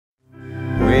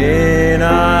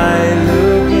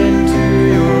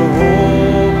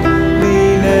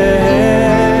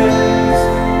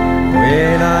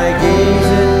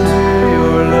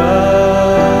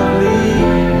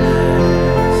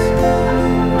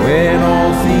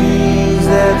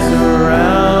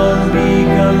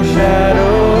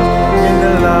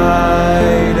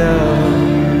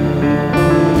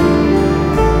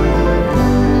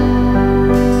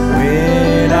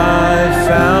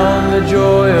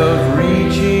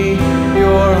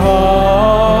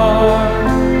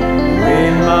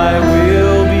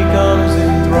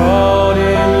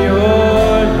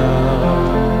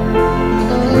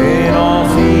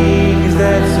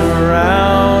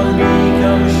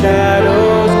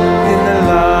shadows in the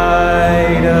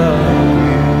light of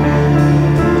you.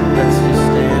 Let's just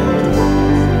stand.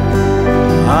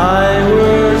 I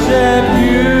worship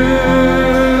you.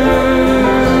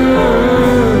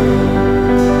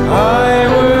 I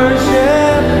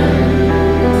worship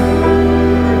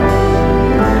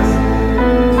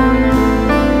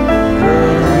the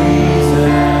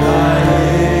reason I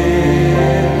live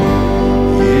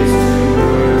is to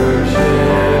worship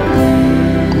you.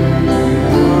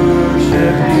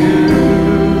 Worship you.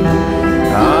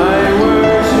 I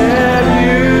worship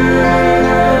you.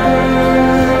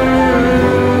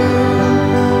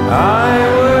 I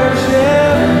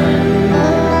worship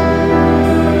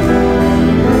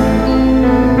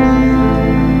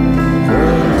the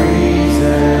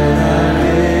reason I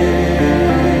live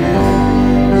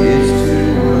is to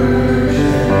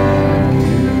worship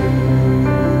you.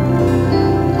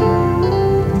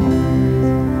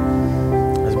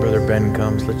 As Brother Ben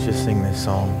comes, let's just sing this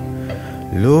song.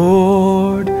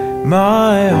 Lord,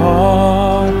 my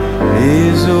heart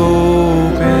is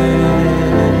open.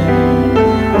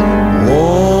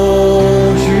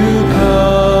 Won't you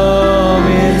come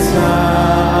inside?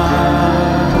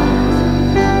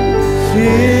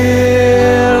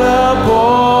 Fill up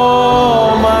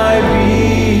all my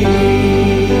being,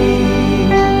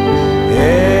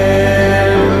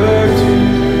 ever to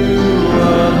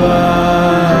abide.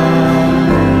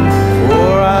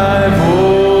 For I've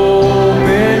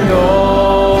opened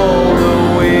all the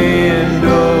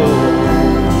windows,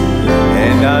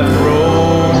 and I've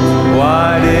thrown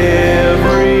wide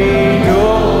every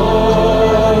door.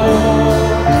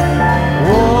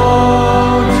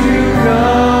 Won't you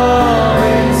come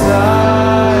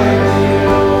inside me,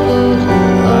 Lord?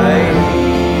 I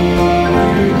need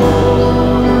you more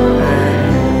and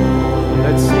more.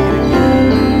 Let's sing it again.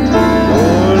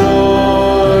 Oh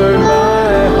Lord,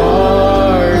 my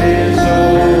heart is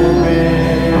open.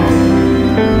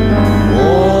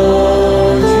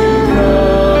 Won't you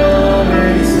come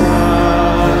inside?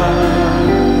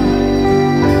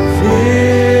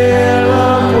 Fill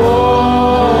up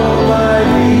all my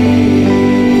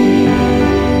being,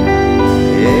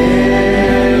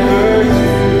 ever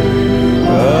to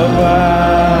abide.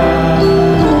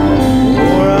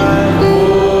 For I've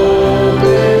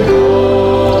opened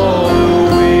all the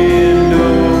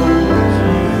windows,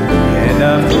 and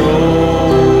I've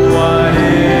thrown wide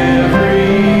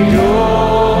every door.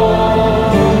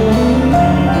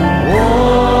 Won't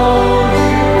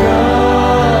you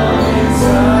come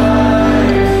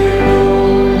inside me,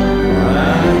 Lord? I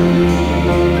need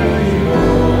you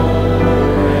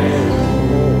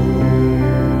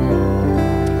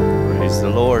more. Praise the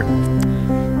Lord.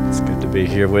 It's good to be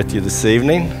here with you this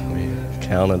evening. We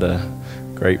count it a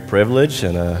great privilege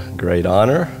and a great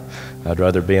honor. I'd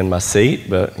rather be in my seat,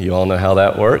 but you all know how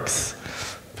that works.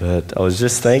 But I was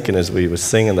just thinking as we was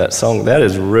singing that song, that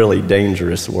is really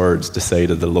dangerous words to say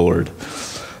to the Lord.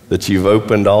 That you've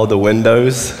opened all the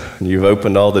windows, and you've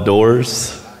opened all the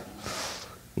doors,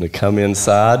 and to come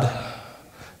inside.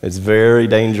 It's very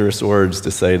dangerous words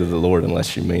to say to the Lord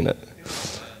unless you mean it.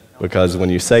 Because when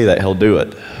you say that, He'll do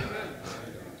it.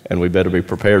 And we better be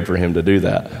prepared for Him to do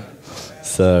that.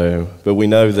 So, but we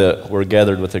know that we're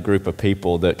gathered with a group of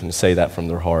people that can say that from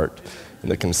their heart,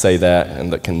 and that can say that,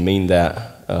 and that can mean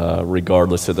that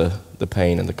regardless of the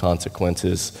pain and the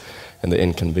consequences and the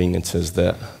inconveniences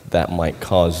that might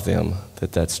cause them,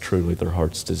 that's truly their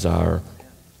heart's desire.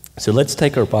 So let's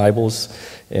take our Bibles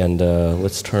and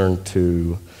let's turn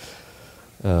to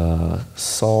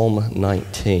Psalm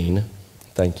 19.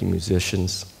 Thank you,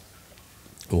 musicians.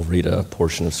 We'll read a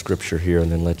portion of Scripture here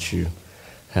and then let you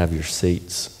have your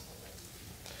seats.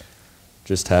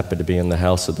 Just happy to be in the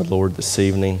house of the Lord this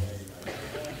evening.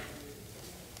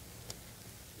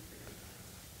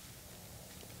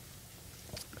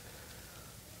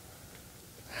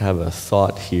 Have a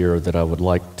thought here that I would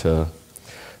like to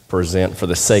present. For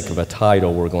the sake of a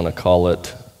title, we're going to call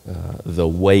it The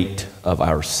Weight of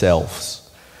Ourselves.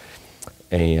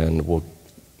 And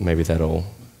maybe that'll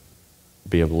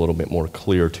be a little bit more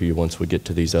clear to you once we get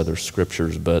to these other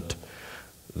scriptures, but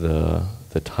the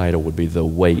title would be The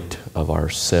Weight of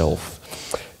Ourself.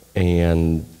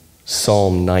 And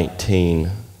Psalm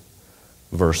 19,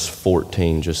 verse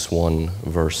 14, just one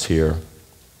verse here,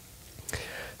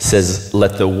 says,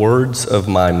 "Let the words of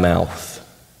my mouth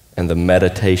and the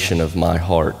meditation of my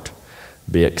heart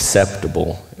be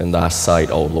acceptable in thy sight,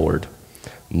 O Lord,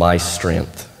 my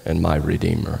strength and my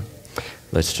Redeemer."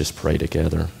 Let's just pray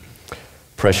together.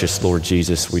 Precious Lord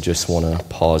Jesus, we just want to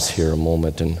pause here a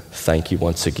moment and thank you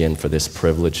once again for this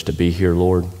privilege to be here,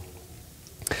 Lord.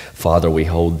 Father, we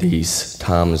hold these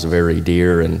times very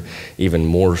dear, and even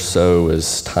more so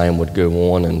as time would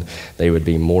go on and they would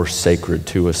be more sacred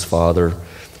to us, Father.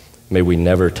 May we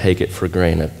never take it for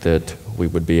granted that we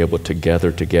would be able to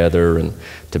gather together and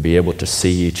to be able to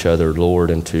see each other, Lord,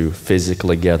 and to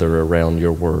physically gather around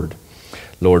your word.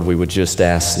 Lord, we would just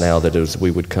ask now that as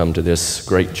we would come to this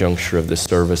great juncture of the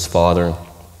service, Father,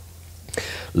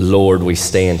 Lord, we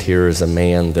stand here as a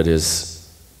man that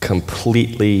is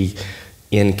completely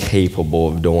incapable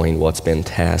of doing what's been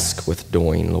tasked with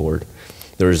doing, Lord.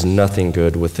 There is nothing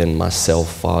good within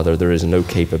myself, Father. There is no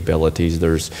capabilities.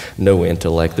 There's no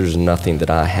intellect. There's nothing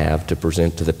that I have to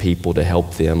present to the people to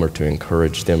help them or to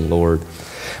encourage them, Lord.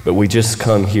 But we just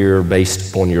come here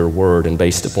based upon your word and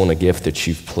based upon a gift that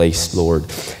you've placed,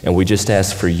 Lord. And we just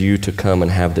ask for you to come and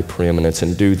have the preeminence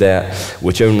and do that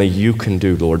which only you can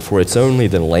do, Lord. For it's only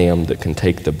the Lamb that can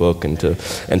take the book and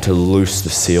to loose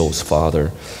the seals,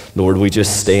 Father. Lord, we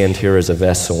just stand here as a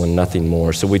vessel and nothing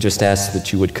more. So we just ask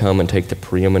that you would come and take the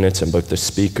preeminence in both the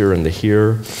speaker and the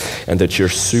hearer, and that your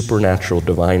supernatural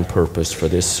divine purpose for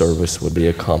this service would be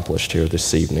accomplished here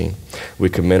this evening. We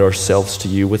commit ourselves to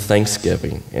you with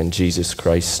thanksgiving in Jesus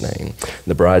Christ's name.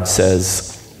 The bride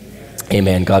says,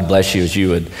 amen. God bless you as you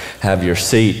would have your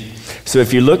seat. So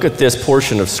if you look at this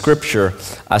portion of Scripture,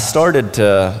 I started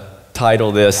to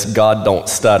title this, God Don't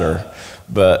Stutter,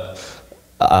 but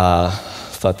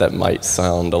thought that might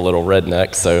sound a little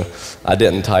redneck, so I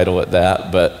didn't title it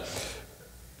that. But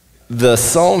the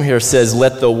psalm here says,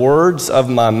 let the words of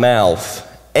my mouth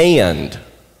and,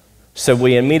 so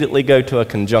we immediately go to a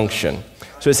conjunction.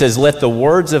 So it says, let the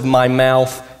words of my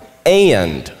mouth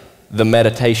and the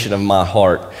meditation of my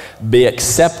heart be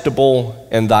acceptable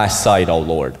in thy sight, O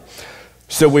Lord.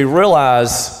 So we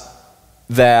realize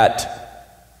that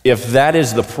if that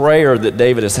is the prayer that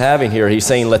David is having here, he's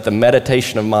saying, let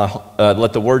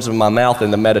the words of my mouth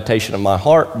and the meditation of my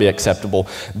heart be acceptable.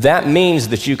 That means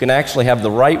that you can actually have the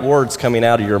right words coming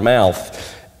out of your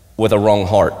mouth with a wrong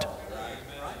heart.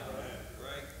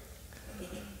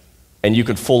 And you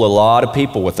could fool a lot of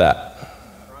people with that.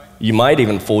 You might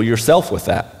even fool yourself with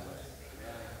that.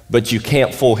 But you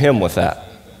can't fool him with that.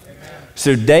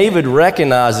 So David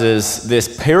recognizes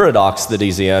this paradox that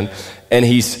he's in, and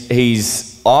he's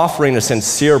offering a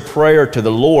sincere prayer to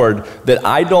the Lord that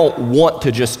I don't want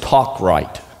to just talk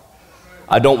right.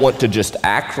 I don't want to just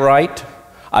act right.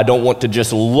 I don't want to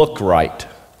just look right.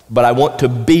 But I want to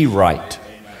be right.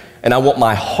 And I want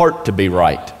my heart to be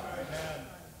right.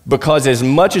 Because as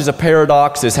much as a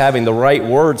paradox is having the right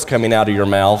words coming out of your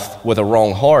mouth with a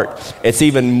wrong heart, it's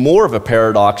even more of a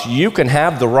paradox. You can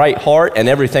have the right heart and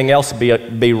everything else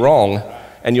be wrong,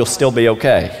 and you'll still be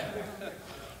okay.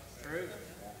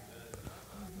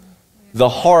 The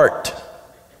heart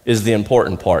is the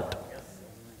important part.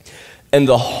 And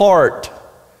the heart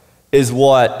is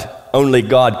what only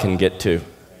God can get to.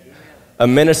 A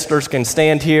minister can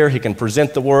stand here, he can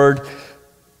present the word,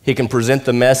 he can present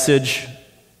the message,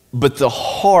 but the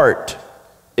heart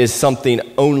is something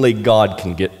only God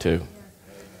can get to.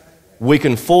 We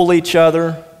can fool each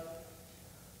other,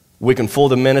 we can fool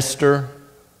the minister,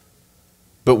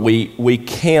 but we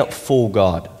can't fool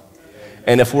God.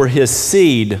 And if we're his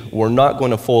seed, we're not going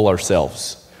to fool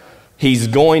ourselves. He's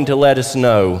going to let us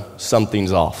know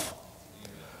something's off.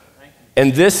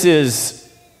 And this is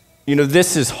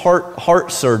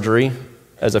heart surgery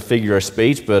as a figure of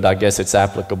speech, but I guess it's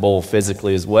applicable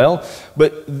physically as well.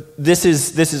 But this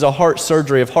is a heart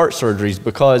surgery of heart surgeries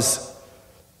because,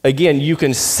 again, you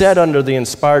can sit under the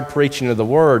inspired preaching of the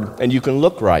word and you can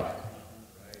look right,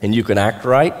 and you can act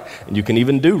right, and you can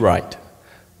even do right.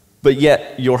 But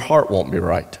yet, your heart won't be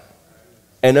right.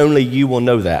 And only you will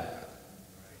know that.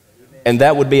 And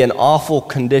that would be an awful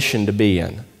condition to be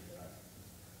in.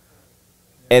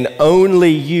 And only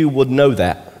you would know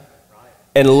that.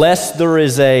 Unless there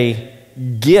is a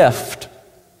gift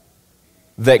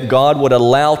that God would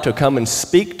allow to come and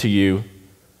speak to you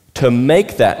to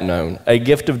make that known, a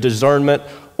gift of discernment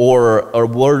or a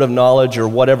word of knowledge or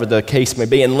whatever the case may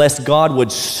be, unless God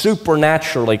would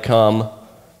supernaturally come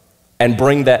and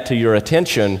bring that to your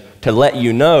attention to let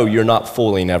you know you're not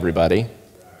fooling everybody,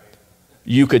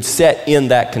 you could set in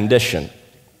that condition.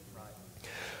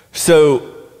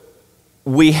 So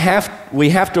we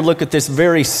have to look at this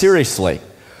very seriously,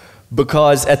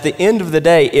 because at the end of the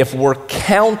day, if we're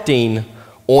counting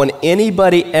on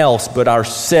anybody else but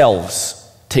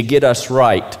ourselves to get us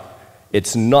right,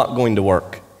 it's not going to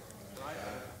work.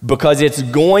 Because it's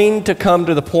going to come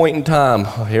to the point in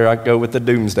time, here I go with the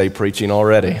doomsday preaching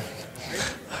already.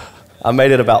 I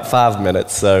made it about 5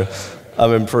 minutes, so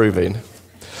I'm improving.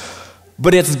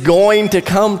 But it's going to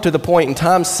come to the point in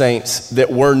time, saints,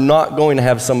 that we're not going to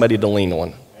have somebody to lean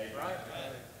on.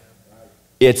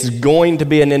 It's going to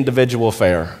be an individual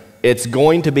affair. It's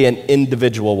going to be an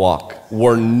individual walk.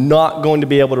 We're not going to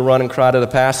be able to run and cry to the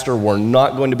pastor. We're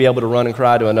not going to be able to run and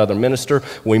cry to another minister.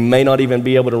 We may not even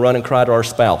be able to run and cry to our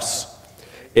spouse.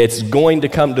 It's going to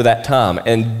come to that time.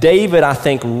 And David, I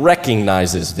think,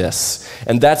 recognizes this.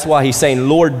 And that's why he's saying,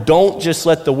 Lord, don't just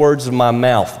let the words of my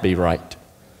mouth be right,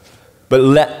 but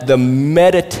let the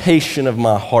meditation of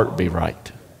my heart be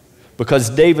right. Because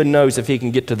David knows if he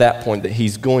can get to that point that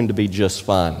he's going to be just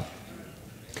fine.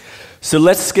 So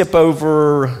let's skip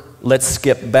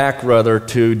back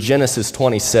to Genesis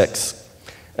 26.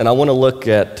 And I want to look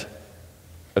at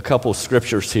a couple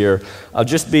scriptures here. I'll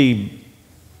just be,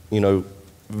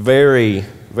 very,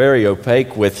 very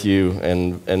opaque with you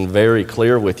and very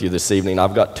clear with you this evening.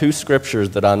 I've got two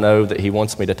scriptures that I know that he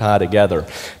wants me to tie together.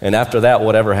 And after that,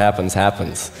 whatever happens,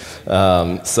 happens.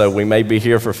 So we may be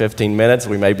here for 15 minutes.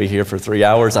 We may be here for 3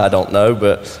 hours. I don't know.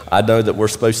 But I know that we're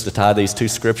supposed to tie these two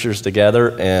scriptures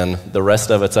together, and the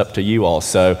rest of it's up to you all.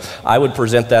 So I would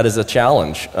present that as a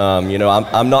challenge.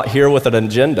 I'm not here with an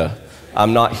agenda.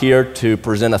 I'm not here to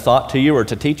present a thought to you or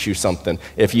to teach you something.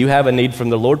 If you have a need from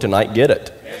the Lord tonight, get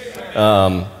it.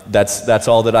 That's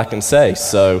all that I can say.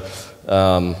 So,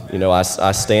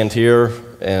 I stand here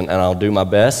and I'll do my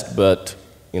best, but,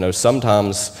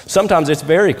 sometimes it's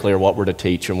very clear what we're to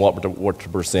teach and what we're to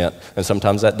present. And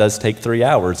sometimes that does take 3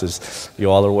 hours, as you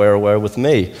all are aware with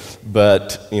me.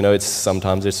 But,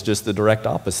 sometimes it's just the direct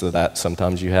opposite of that.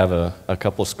 Sometimes you have a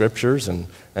couple scriptures and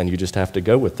you just have to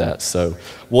go with that. So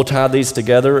we'll tie these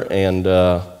together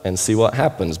and see what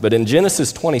happens. But in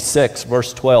Genesis 26,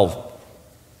 verse 12,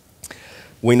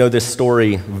 we know this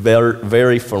story very,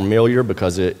 very familiar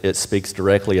because it speaks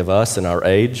directly of us and our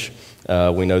age.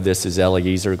 We know this is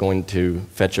Eliezer going to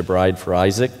fetch a bride for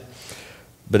Isaac.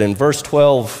 But in verse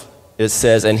 12, it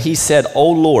says, and he said, O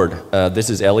Lord, this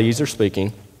is Eliezer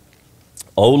speaking,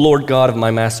 O Lord God of my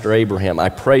master Abraham, I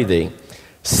pray thee,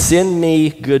 send me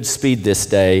good speed this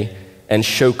day and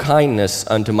show kindness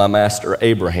unto my master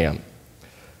Abraham.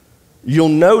 You'll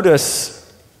notice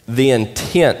the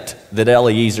intent that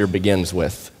Eliezer begins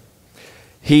with.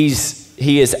 He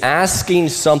is asking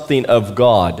something of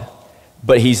God,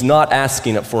 but he's not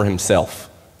asking it for himself.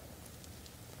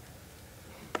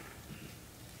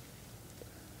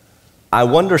 I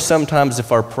wonder sometimes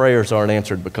if our prayers aren't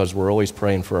answered because we're always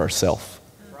praying for ourselves.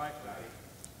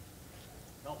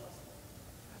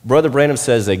 Brother Branham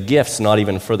says a gift's not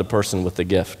even for the person with the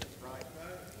gift,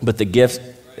 but the gift,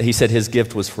 he said his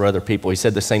gift was for other people. He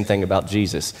said the same thing about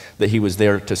Jesus, that he was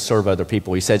there to serve other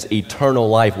people. He says eternal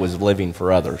life was living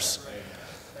for others.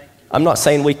 I'm not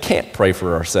saying we can't pray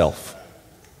for ourselves.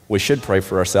 We should pray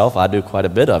for ourselves. I do quite a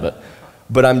bit of it.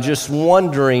 But I'm just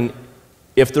wondering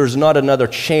if there's not another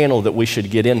channel that we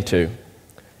should get into.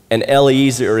 And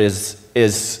Eliezer is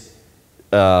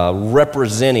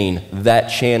representing that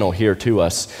channel here to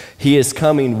us. He is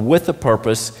coming with a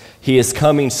purpose. He is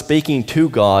coming speaking to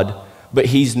God, but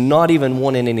he's not even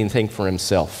wanting anything for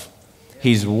himself.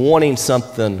 He's wanting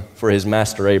something for his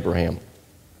master Abraham.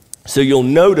 So you'll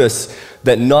notice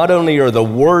that not only are the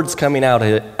words coming out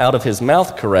of his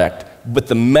mouth correct, but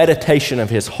the meditation of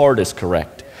his heart is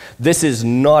correct. This is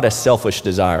not a selfish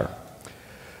desire.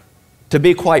 To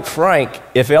be quite frank,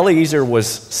 if Eliezer was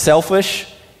selfish,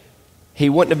 he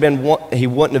wouldn't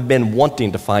have been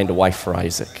wanting to find a wife for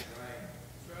Isaac,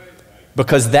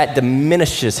 because that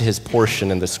diminishes his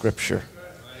portion in the scripture.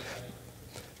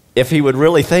 If he would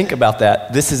really think about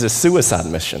that, this is a suicide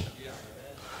mission.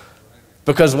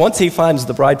 Because once he finds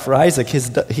the bride for Isaac,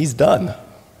 he's done.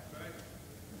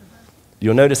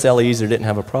 You'll notice Eliezer didn't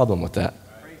have a problem with that.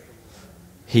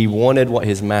 He wanted what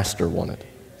his master wanted,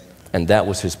 and that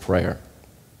was his prayer.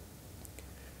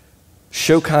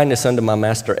 Show kindness unto my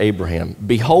master Abraham.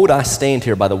 Behold, I stand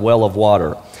here by the well of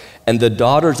water, and the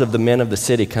daughters of the men of the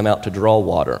city come out to draw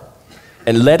water.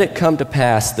 And let it come to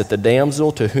pass that the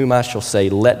damsel to whom I shall say,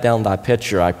 let down thy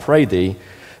pitcher, I pray thee,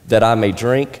 that I may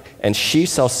drink, and she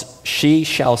shall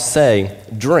say,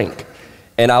 drink,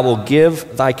 and I will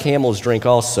give thy camels drink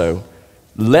also.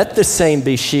 Let the same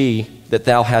be she that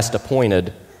thou hast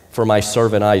appointed for my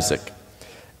servant Isaac.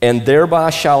 And thereby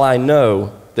shall I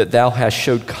know that thou hast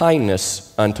showed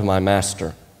kindness unto my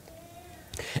master.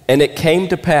 And it came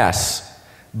to pass,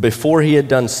 before he had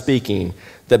done speaking,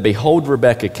 that behold,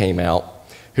 Rebekah came out,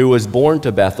 who was born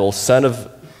to Bethuel, son of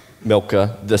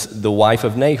Milcah, the wife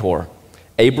of Nahor,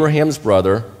 Abraham's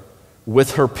brother,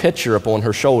 with her pitcher upon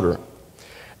her shoulder.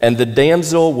 And the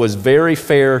damsel was very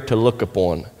fair to look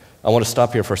upon. I want to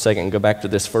stop here for a second and go back to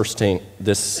this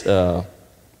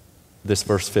this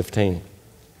verse 15.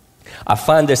 I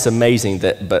find this amazing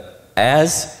that,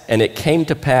 and it came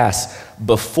to pass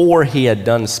before he had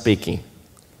done speaking.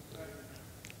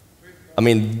 I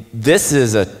mean, this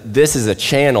is a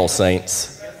channel,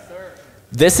 saints.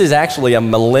 This is actually a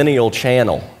millennial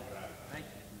channel.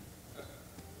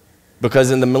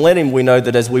 Because in the millennium, we know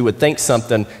that as we would think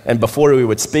something and before we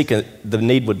would speak it, the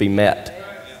need would be met.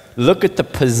 Look at the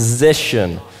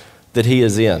position that he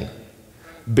is in.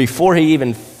 Before he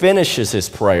even finishes his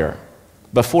prayer,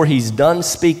 before he's done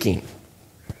speaking,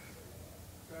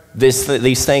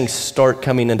 these things start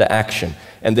coming into action,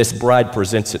 and this bride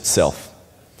presents itself.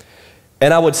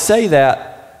 And I would say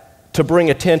that to bring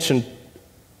attention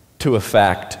to a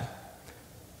fact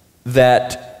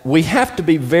that we have to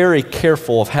be very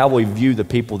careful of how we view the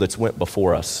people that's went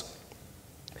before us.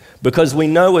 Because we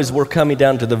know as we're coming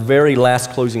down to the very last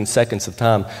closing seconds of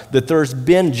time that there's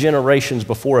been generations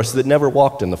before us that never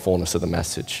walked in the fullness of the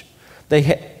message.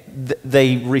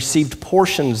 They received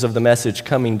portions of the message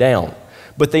coming down,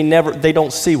 but they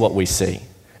don't see what we see.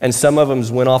 And some of them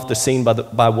went off the scene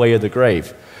by way of the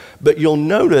grave. But you'll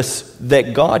notice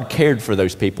that God cared for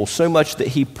those people so much that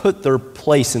he put their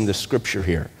place in the scripture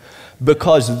here.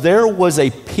 Because there was a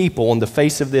people on the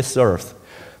face of this earth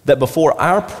that before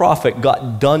our prophet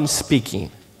got done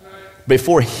speaking,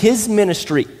 before his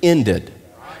ministry ended,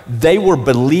 they were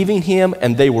believing him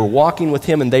and they were walking with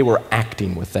him and they were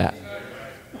acting with that.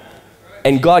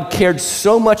 And God cared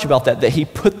so much about that he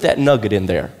put that nugget in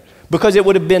there. Because it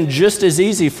would have been just as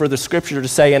easy for the scripture to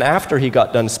say, and after he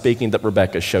got done speaking, that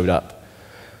Rebekah showed up.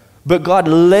 But God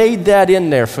laid that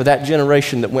in there for that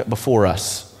generation that went before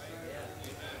us.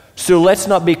 So let's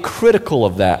not be critical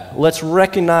of that. Let's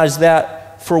recognize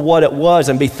that for what it was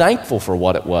and be thankful for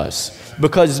what it was.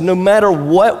 Because no matter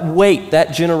what weight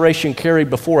that generation carried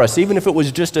before us, even if it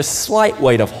was just a slight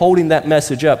weight of holding that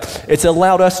message up, it's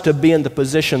allowed us to be in the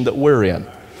position that we're in.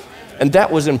 And that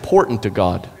was important to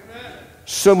God.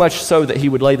 So much so that he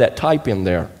would lay that type in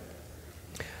there.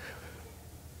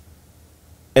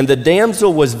 And the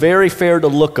damsel was very fair to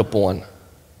look upon,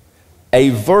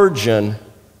 a virgin,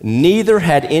 neither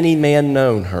had any man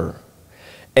known her.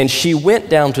 And she went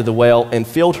down to the well and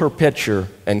filled her pitcher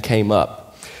and came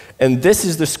up. And this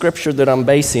is the scripture that I'm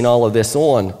basing all of this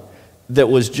on that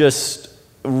was just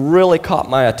really caught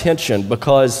my attention,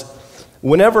 because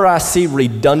whenever I see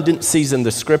redundancies in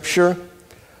the scripture,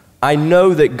 I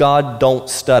know that God don't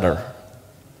stutter.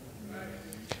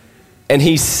 And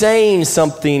he's saying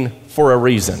something for a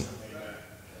reason.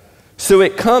 So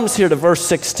it comes here to verse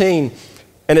 16,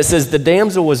 and it says, the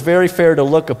damsel was very fair to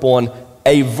look upon,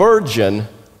 a virgin,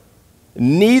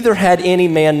 neither had any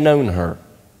man known her.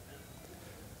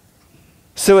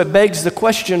 So it begs the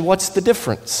question, what's the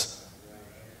difference?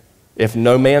 If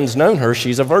no man's known her,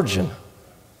 she's a virgin.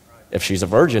 If she's a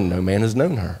virgin, no man has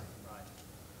known her.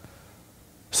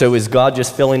 So is God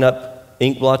just filling up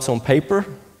ink blots on paper?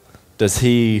 Does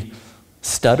he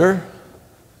stutter?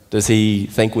 Does he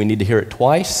think we need to hear it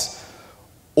twice?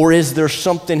 Or is there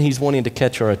something he's wanting to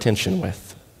catch our attention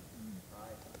with?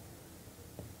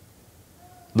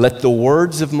 Let the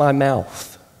words of my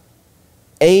mouth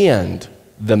and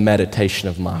the meditation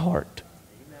of my heart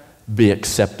be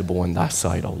acceptable in thy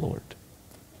sight, O Lord.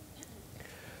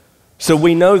 So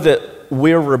we know that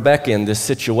we're Rebekah in this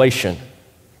situation.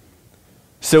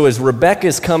 So as Rebekah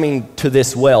is coming to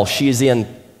this well, she is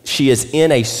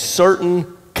in a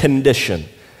certain condition.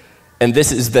 And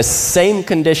this is the same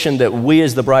condition that we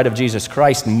as the bride of Jesus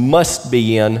Christ must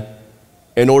be in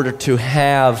order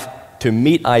to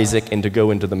meet Isaac and to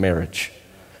go into the marriage.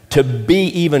 To be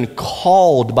even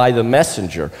called by the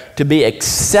messenger, to be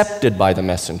accepted by the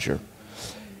messenger.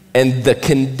 And the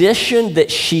condition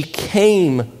that she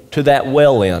came to that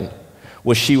well in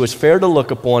was she was fair to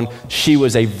look upon, she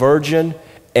was a virgin,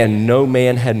 and no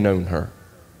man had known her.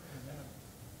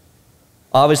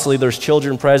 Obviously, there's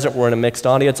children present. We're in a mixed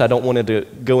audience. I don't want to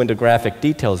go into graphic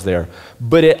details there.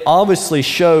 But it obviously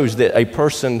shows that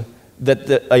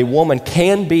a woman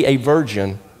can be a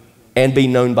virgin and be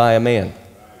known by a man.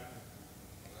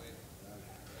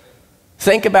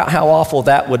 Think about how awful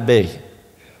that would be.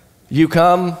 You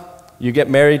come, you get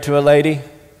married to a lady,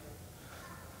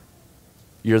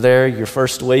 you're there your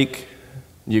first week,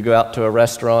 you go out to a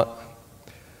restaurant,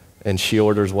 and she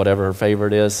orders whatever her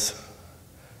favorite is.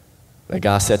 The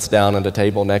guy sits down at the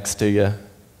table next to you,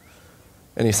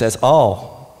 and he says,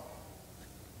 oh,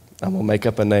 I'm going to make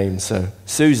up a name. So,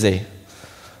 Susie,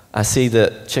 I see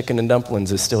that chicken and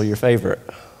dumplings is still your favorite.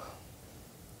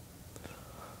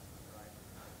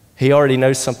 He already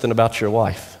knows something about your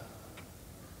wife.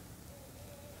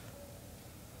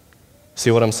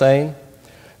 See what I'm saying?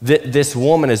 This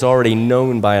woman is already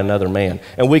known by another man.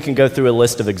 And we can go through a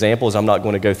list of examples. I'm not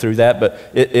going to go through that, but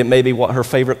it may be what her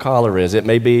favorite color is. It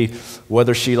may be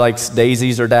whether she likes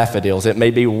daisies or daffodils. It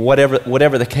may be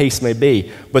whatever the case may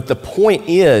be. But the point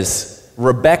is,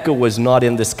 Rebekah was not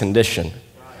in this condition.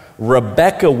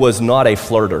 Rebekah was not a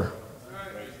flirter.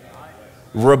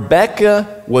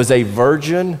 Rebekah was a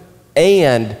virgin,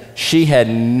 and she had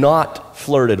not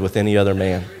flirted with any other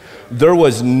man. There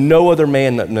was no other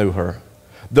man that knew her.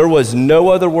 There was no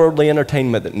other worldly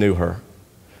entertainment that knew her.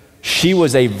 She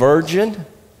was a virgin,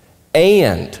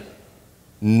 and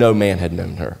no man had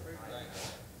known her.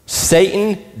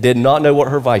 Satan did not know what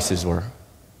her vices were.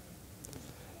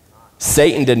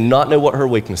 Satan did not know what her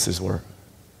weaknesses were.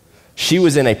 She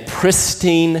was in a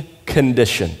pristine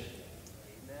condition.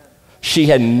 She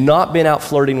had not been out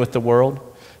flirting with the world.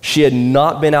 She had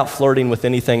not been out flirting with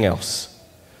anything else.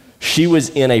 She was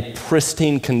in a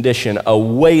pristine condition,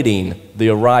 awaiting the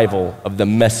arrival of the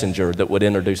messenger that would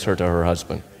introduce her to her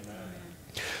husband.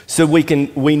 So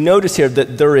we notice here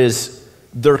that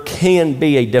there can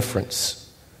be a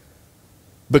difference,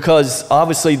 because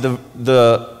obviously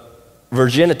the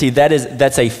virginity,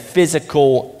 that's a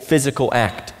physical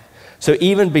act. So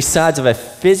even besides of a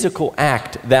physical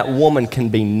act, that woman can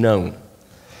be known.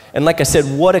 And like I said,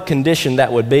 what a condition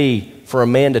that would be for a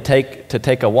man to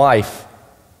take a wife,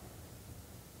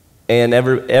 and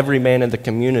every man in the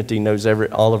community knows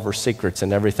all of her secrets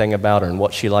and everything about her and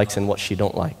what she likes and what she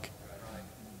don't like.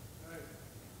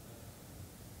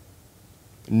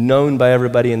 Known by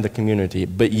everybody in the community,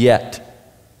 but yet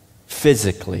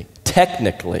physically,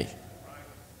 technically,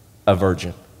 a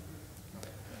virgin.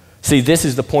 See, this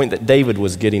is the point that David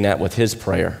was getting at with his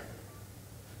prayer.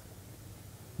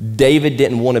 David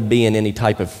didn't want to be in any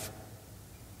type of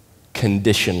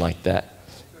condition like that.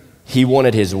 He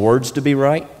wanted his words to be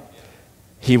right.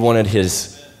 He wanted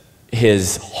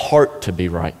his heart to be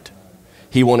right.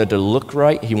 He wanted to look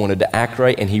right, he wanted to act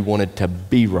right, and he wanted to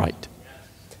be right.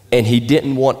 And he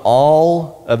didn't want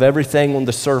all of everything on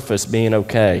the surface being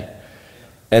okay,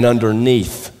 and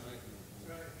underneath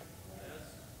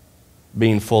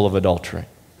being full of adultery,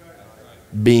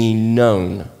 being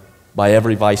known by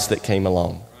every vice that came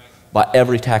along, by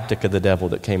every tactic of the devil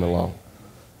that came along,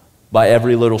 by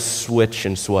every little switch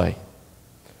and sway.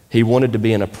 He wanted to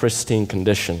be in a pristine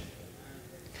condition.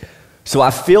 So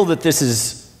I feel that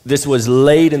this was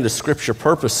laid in the scripture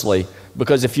purposely,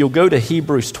 because if you'll go to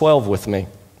Hebrews 12 with me,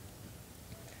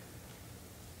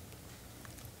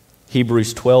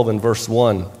 Hebrews 12 and verse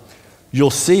 1, you'll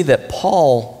see that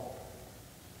Paul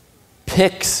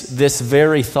picks this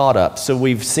very thought up. So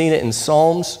we've seen it in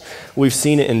Psalms, we've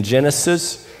seen it in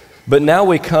Genesis, but now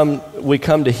we come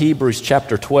to Hebrews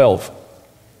chapter 12.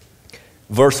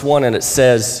 Verse 1, and it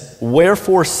says,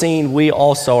 "Wherefore, seeing we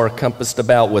also are compassed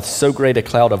about with so great a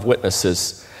cloud of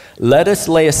witnesses, let us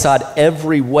lay aside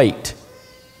every weight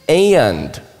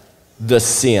and the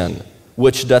sin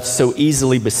which doth so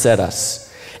easily beset us,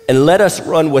 and let us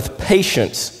run with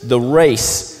patience the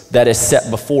race that is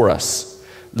set before us,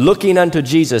 looking unto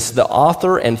Jesus, the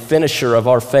author and finisher of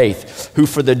our faith, who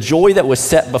for the joy that was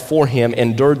set before him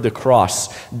endured the cross,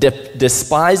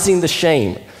 despising the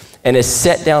shame, and is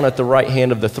set down at the right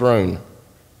hand of the throne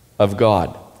of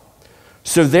God."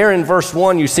 So there in verse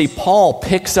 1, you see Paul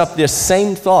picks up this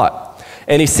same thought,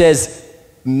 and he says,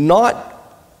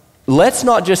 let's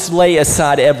not just lay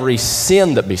aside every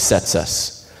sin that besets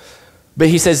us, but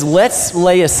he says, let's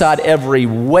lay aside every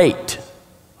weight.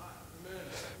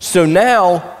 So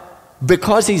now,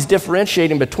 because he's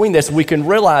differentiating between this, we can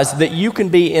realize that you can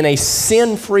be in a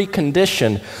sin-free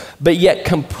condition, but yet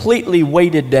completely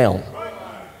weighted down.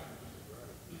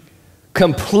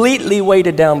 Completely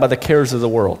weighted down by the cares of the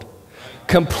world.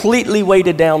 Completely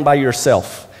weighted down by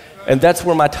yourself. And that's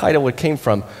where my title came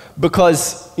from.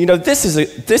 Because, this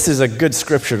is a good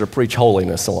scripture to preach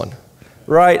holiness on.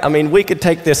 Right? I mean, we could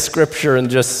take this scripture and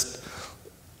just,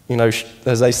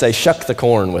 as they say, shuck the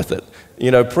corn with it.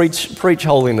 Preach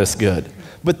holiness good.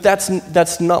 But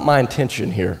that's not my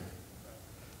intention here.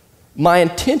 My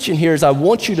intention here is I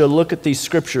want you to look at these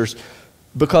scriptures,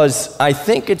 because I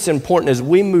think it's important as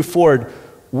we move forward,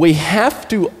 we have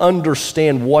to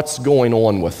understand what's going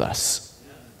on with us.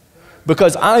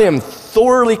 Because I am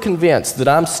thoroughly convinced that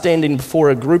I'm standing before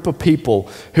a group of people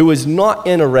who is not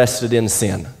interested in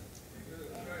sin.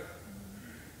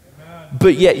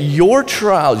 But yet your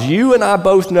trials, you and I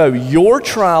both know, your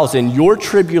trials and your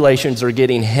tribulations are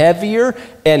getting heavier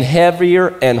and heavier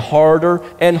and harder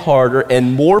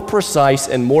and more precise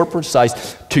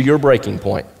to your breaking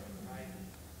point.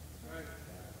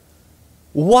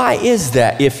 Why is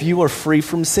that if you are free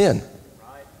from sin?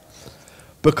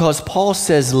 Because Paul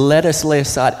says, let us lay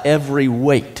aside every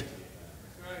weight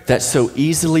that so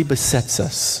easily besets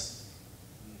us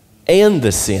and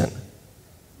the sin.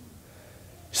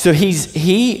 So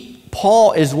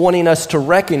Paul is wanting us to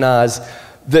recognize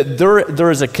that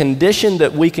there is a condition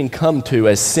that we can come to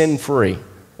as sin-free.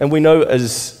 And we know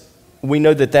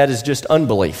that is just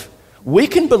unbelief. We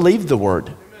can believe the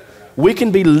word. We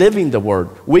can be living the word.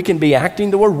 We can be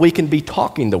acting the word. We can be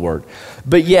talking the word.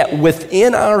 But yet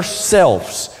within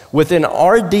ourselves, within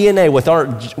our DNA,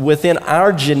 within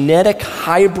our genetic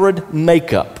hybrid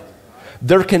makeup,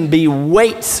 there can be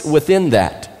weights within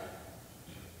that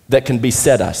can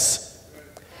beset us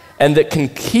and that can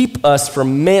keep us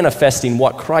from manifesting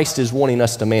what Christ is wanting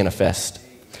us to manifest,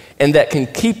 and that can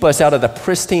keep us out of the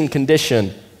pristine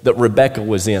condition that Rebecca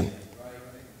was in.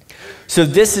 So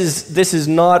this is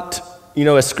not,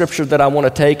 a scripture that I want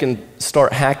to take and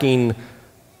start hacking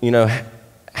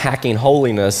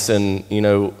holiness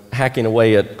and, hacking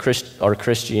away at our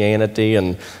Christianity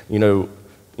and,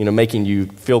 making you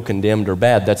feel condemned or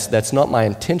bad. That's not my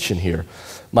intention here.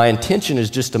 My intention is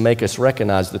just to make us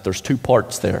recognize that there's two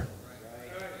parts there.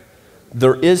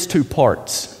 There is two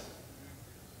parts.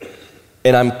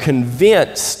 And I'm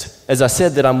convinced, as I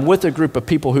said, that I'm with a group of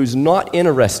people who's not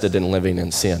interested in living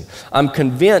in sin. I'm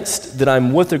convinced that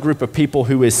I'm with a group of people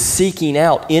who is seeking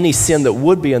out any sin that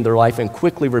would be in their life and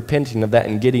quickly repenting of that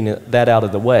and getting that out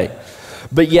of the way.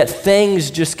 But yet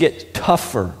things just get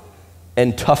tougher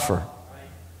and tougher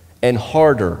and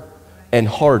harder and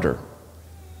harder.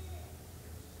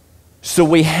 So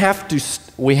we have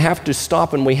to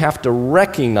stop and we have to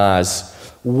recognize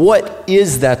what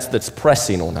is that's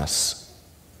pressing on us.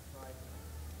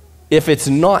 If it's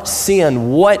not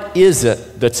sin, what is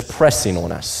it that's pressing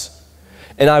on us?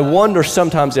 And I wonder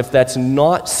sometimes if that's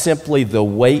not simply the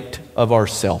weight of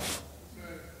ourself,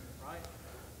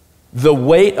 the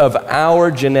weight of our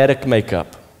genetic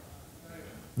makeup,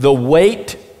 the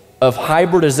weight of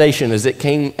hybridization as it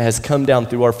has come down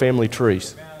through our family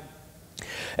trees.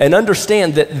 And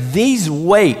understand that these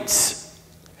weights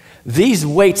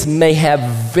may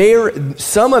have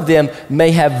some of them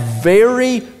may have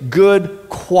very good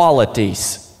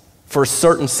qualities for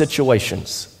certain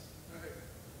situations.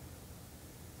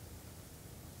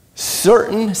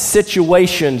 Certain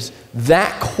situations,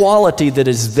 that quality that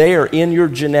is there in your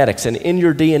genetics and in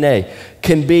your DNA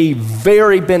can be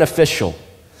very beneficial.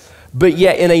 But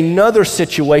yet in another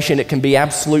situation, it can be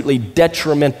absolutely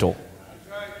detrimental.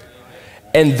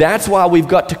 And that's why we've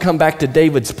got to come back to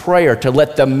David's prayer, to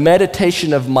let the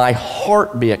meditation of my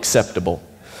heart be acceptable.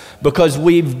 Because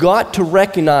we've got to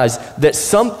recognize that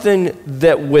something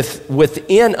that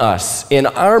within us, in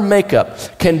our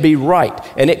makeup, can be right,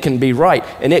 and it can be right,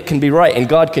 and it can be right, and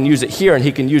God can use it here, and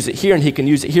He can use it here, and He can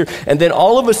use it here. And then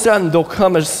all of a sudden, there'll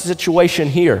come a situation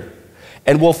here,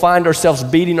 and we'll find ourselves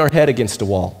beating our head against a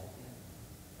wall.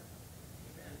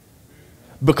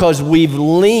 Because we've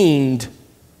leaned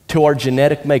to our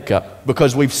genetic makeup,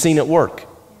 because we've seen it work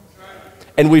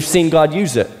and we've seen God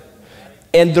use it,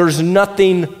 and there's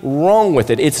nothing wrong with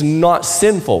it. It's not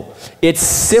sinful. It's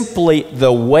simply the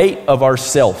weight of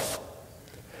ourself,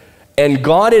 and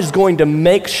God is going to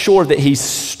make sure that He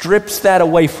strips that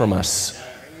away from us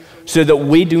so that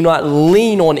we do not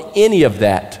lean on any of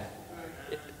that,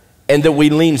 and that we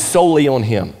lean solely on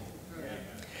Him,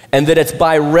 and that it's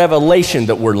by revelation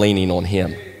that we're leaning on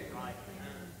Him,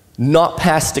 not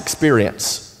past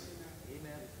experience.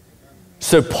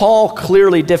 So Paul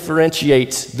clearly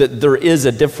differentiates that there is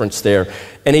a difference there,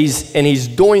 and he's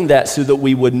doing that so that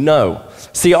we would know.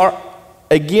 See,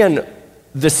 again,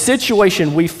 the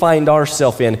situation we find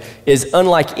ourselves in is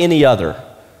unlike any other,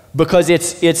 because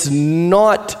it's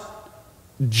not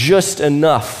just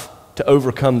enough to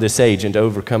overcome this age and to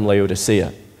overcome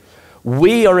Laodicea.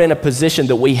 We are in a position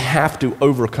that we have to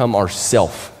overcome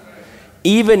ourselves.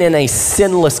 Even in a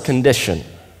sinless condition.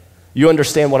 You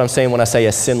understand what I'm saying when I say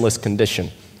a sinless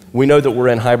condition. We know that we're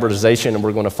in hybridization, and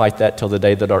we're going to fight that till the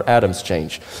day that our atoms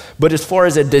change. But as far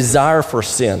as a desire for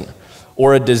sin,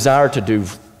 or a desire to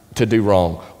do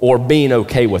wrong, or being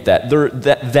okay with that,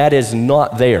 that is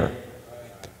not there.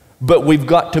 But we've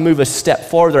got to move a step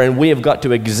farther, and we have got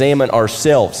to examine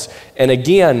ourselves. And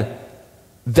again,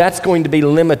 that's going to be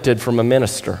limited from a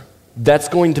minister. That's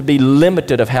going to be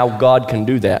limited of how God can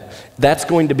do that. That's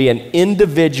going to be an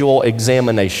individual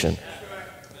examination.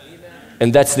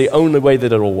 And that's the only way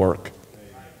that it'll work.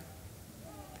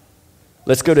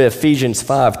 Let's go to Ephesians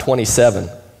 5:27.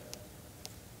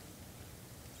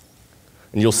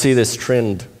 And you'll see this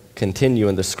trend continue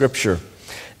in the scripture.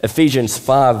 Ephesians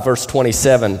 5 verse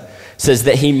 27 says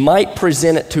that He might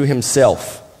present it to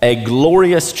Himself, a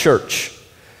glorious church,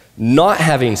 not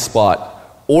having spot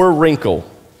or wrinkle.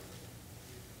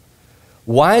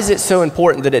 Why is it so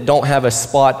important that it don't have a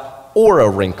spot or a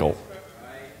wrinkle?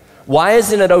 Why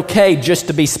isn't it okay just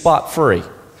to be spot free?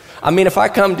 I mean, if I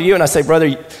come to you and I say,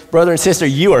 brother and sister,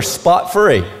 you are spot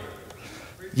free,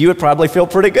 you would probably feel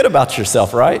pretty good about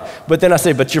yourself, right? But then I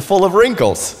say, but you're full of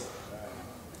wrinkles.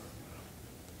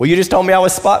 Well, you just told me I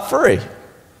was spot free,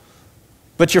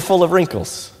 but you're full of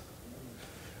wrinkles.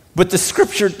 But the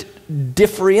scripture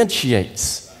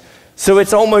differentiates. So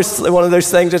it's almost one of those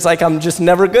things, it's like I'm just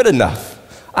never good enough.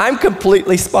 I'm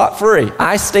completely spot free.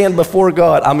 I stand before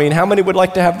God. I mean, how many would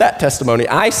like to have that testimony?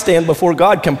 I stand before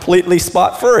God completely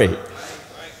spot free.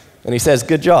 And he says,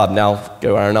 good job. Now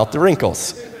go iron out the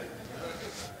wrinkles.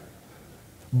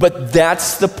 But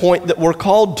that's the point that we're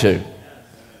called to.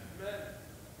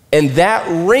 And that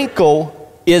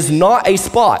wrinkle is not a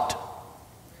spot.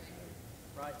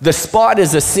 The spot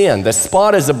is a sin. The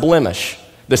spot is a blemish.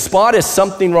 The spot is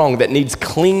something wrong that needs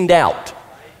cleaned out.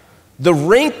 The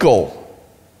wrinkle,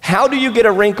 how do you get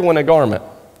a wrinkle in a garment?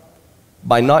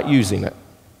 By not using it.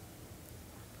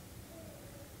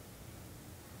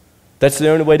 That's the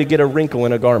only way to get a wrinkle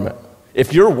in a garment.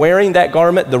 If you're wearing that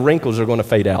garment, the wrinkles are going to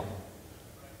fade out.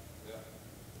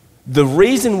 The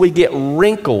reason we get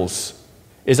wrinkles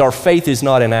is our faith is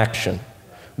not in action.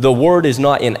 The word is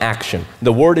not in action.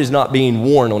 The word is not being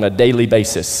worn on a daily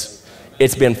basis.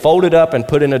 It's been folded up and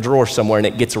put in a drawer somewhere and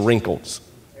it gets wrinkles.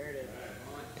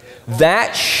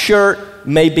 That shirt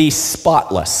may be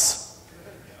spotless.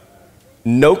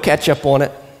 No ketchup on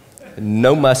it,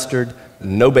 no mustard,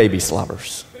 no baby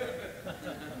slobbers.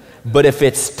 But if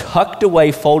it's tucked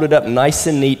away, folded up nice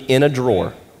and neat in a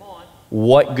drawer,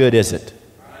 what good is it?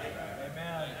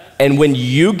 And when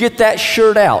you get that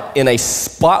shirt out in a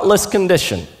spotless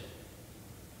condition,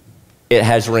 it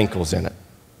has wrinkles in it.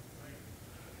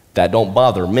 That don't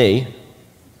bother me,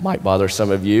 might bother some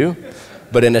of you,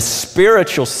 but in a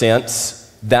spiritual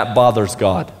sense, that bothers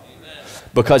God.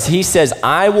 Because he says,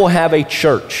 I will have a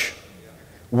church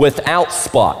without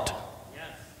spot,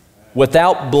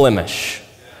 without blemish,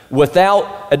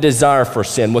 without a desire for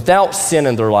sin, without sin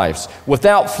in their lives,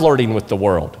 without flirting with the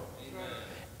world.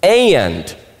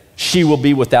 And she will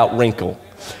be without wrinkle.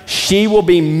 She will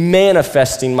be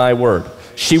manifesting my word.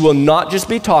 She will not just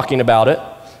be talking about it.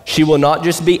 She will not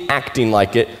just be acting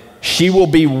like it. She will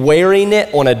be wearing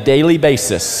it on a daily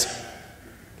basis.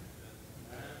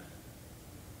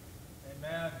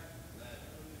 Amen.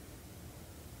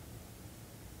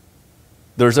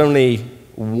 There's only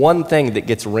one thing that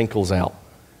gets wrinkles out,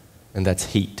 and that's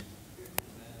heat.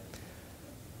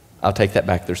 I'll take that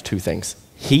back. There's two things: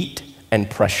 heat and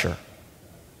pressure.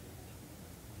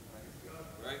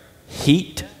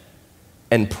 Heat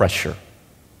and pressure.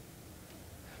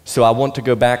 So I want to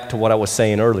go back to what I was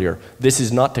saying earlier. This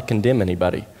is not to condemn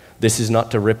anybody. This is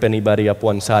not to rip anybody up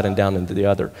one side and down into the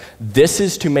other. This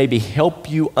is to maybe help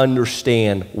you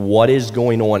understand what is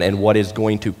going on and what is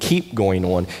going to keep going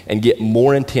on and get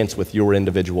more intense with your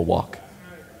individual walk.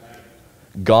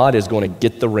 God is going to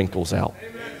get the wrinkles out.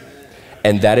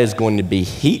 And that is going to be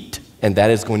heat, and that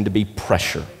is going to be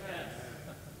pressure.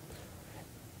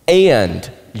 And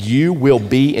you will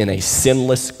be in a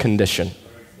sinless condition.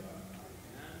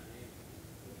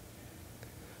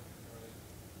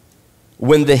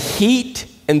 When the heat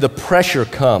and the pressure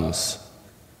comes,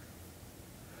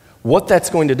 what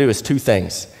that's going to do is two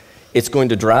things. It's going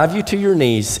to drive you to your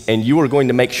knees, and you are going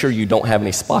to make sure you don't have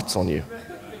any spots on you.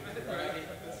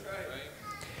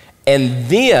 And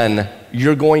then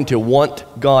you're going to want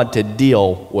God to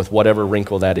deal with whatever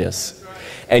wrinkle that is.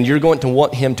 And you're going to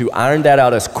want him to iron that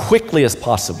out as quickly as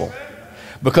possible.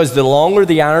 Because the longer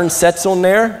the iron sets on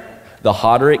there, the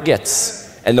hotter it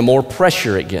gets and the more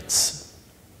pressure it gets.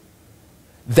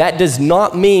 That does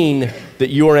not mean that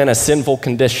you are in a sinful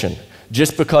condition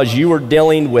just because you are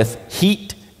dealing with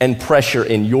heat and pressure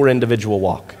in your individual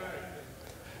walk.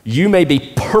 You may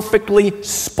be perfectly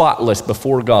spotless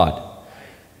before God,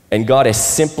 and God is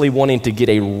simply wanting to get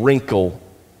a wrinkle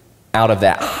out of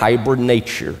that hybrid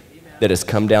nature that has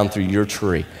come down through your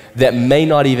tree that may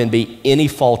not even be any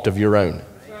fault of your own.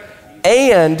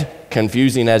 And,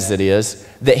 confusing as it is,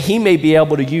 that he may be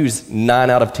able to use 9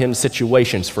 out of 10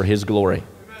 situations for his glory.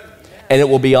 And it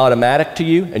will be automatic to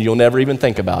you, and you'll never even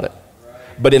think about it.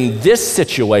 But in this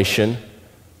situation,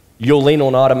 you'll lean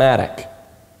on automatic,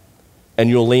 and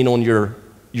you'll lean on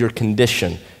your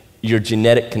condition, your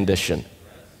genetic condition.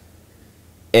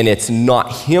 And it's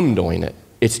not him doing it,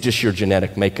 it's just your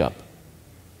genetic makeup.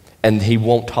 And he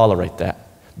won't tolerate that.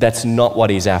 That's not what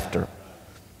he's after.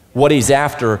 What he's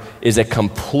after is a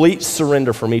complete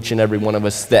surrender from each and every one of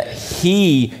us that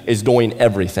he is doing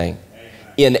everything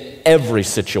in every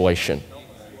situation.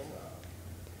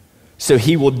 So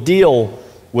he will deal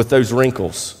with those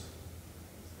wrinkles.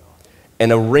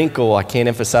 And a wrinkle, I can't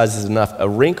emphasize this enough, a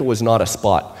wrinkle is not a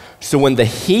spot. So when the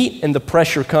heat and the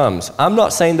pressure comes, I'm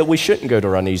not saying that we shouldn't go to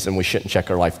our knees and we shouldn't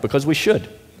check our life, because we should.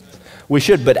 We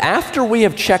should, but after we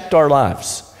have checked our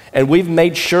lives and we've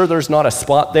made sure there's not a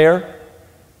spot there,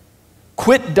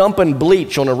 quit dumping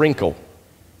bleach on a wrinkle.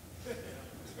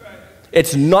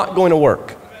 It's not going to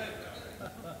work.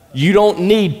 You don't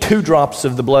need 2 drops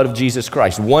of the blood of Jesus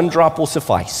Christ. 1 drop will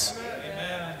suffice.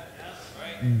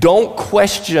 Don't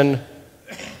question,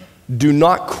 do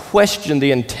not question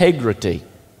the integrity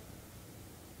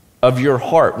of your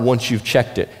heart once you've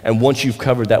checked it and once you've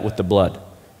covered that with the blood.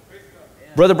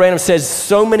 Brother Branham says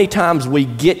so many times we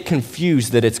get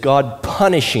confused that it's God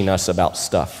punishing us about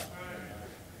stuff.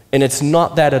 And it's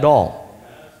not that at all.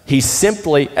 He's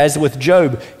simply, as with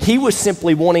Job, he was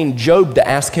simply wanting Job to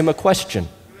ask him a question.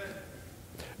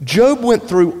 Job went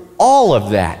through all of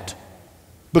that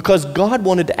because God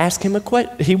wanted to ask him a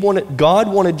question.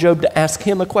 God wanted Job to ask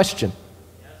him a question.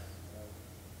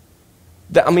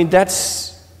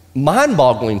 That's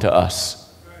mind-boggling to us.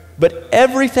 But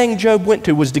everything Job went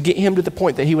to was to get him to the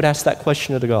point that he would ask that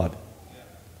question to God.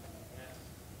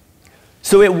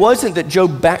 So it wasn't that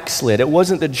Job backslid. It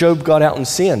wasn't that Job got out and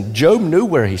sinned. Job knew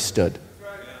where he stood.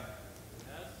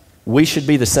 We should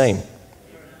be the same.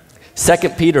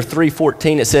 2 Peter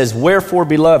 3:14, it says, "Wherefore,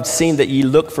 beloved, seeing that ye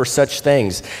look for such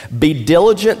things, be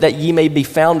diligent that ye may be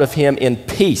found of him in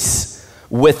peace,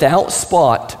 without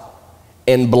spot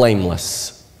and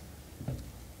blameless."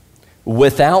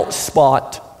 Without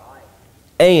spot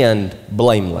and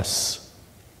blameless.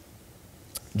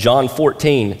 John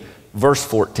 14, verse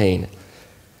 14.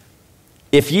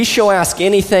 "If ye shall ask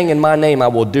anything in my name, I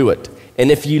will do it. And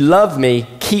if ye love me,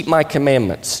 keep my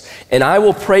commandments. And I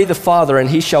will pray the Father, and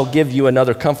he shall give you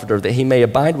another comforter, that he may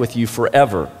abide with you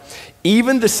forever.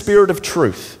 Even the Spirit of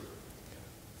truth,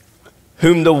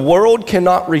 whom the world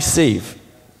cannot receive,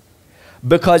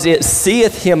 because it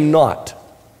seeth him not,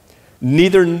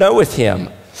 neither knoweth him.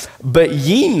 But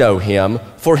ye know him,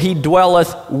 for he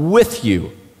dwelleth with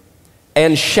you,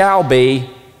 and shall be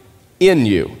in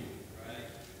you."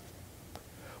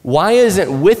 Why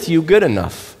isn't "with you" good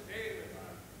enough?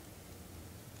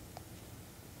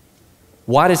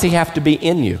 Why does he have to be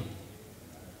in you?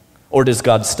 Or does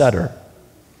God stutter?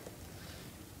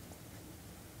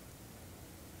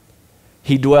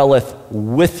 He dwelleth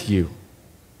with you,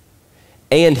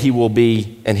 and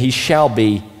he shall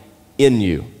be in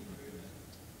you.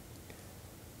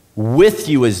 With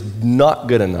you is not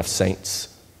good enough, saints.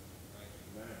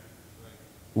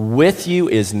 With you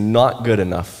is not good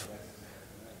enough.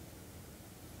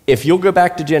 If you'll go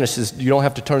back to Genesis, you don't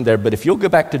have to turn there, but if you'll go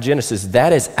back to Genesis,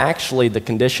 that is actually the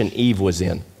condition Eve was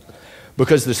in.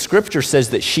 Because the scripture says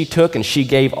that she took and she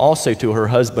gave also to her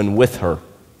husband with her.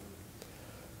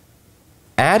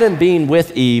 Adam being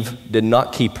with Eve did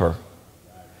not keep her.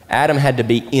 Adam had to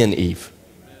be in Eve.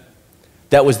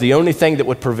 That was the only thing that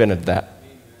would prevent that.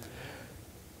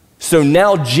 So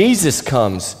now Jesus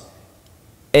comes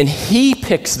and he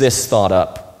picks this thought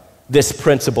up, this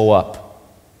principle up.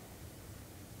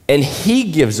 And he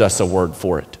gives us a word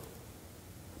for it.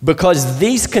 Because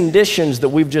these conditions that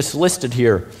we've just listed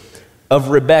here of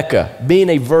Rebekah being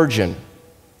a virgin,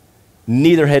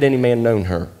 neither had any man known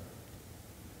her.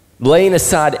 Laying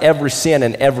aside every sin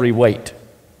and every weight.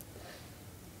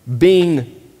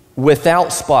 Being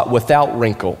without spot, without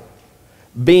wrinkle.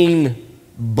 Being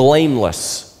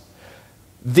blameless.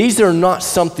 These are not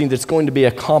something that's going to be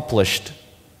accomplished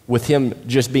with him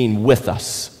just being with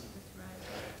us.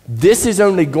 This is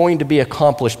only going to be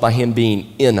accomplished by him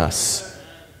being in us.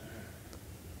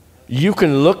 You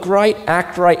can look right,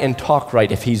 act right, and talk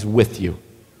right if he's with you.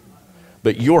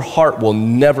 But your heart will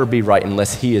never be right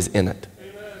unless he is in it.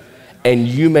 And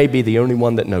you may be the only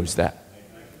one that knows that.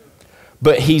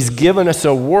 But he's given us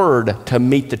a word to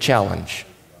meet the challenge.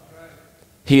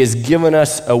 He has given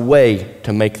us a way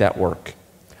to make that work.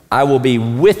 I will be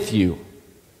with you,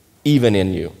 even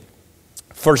in you.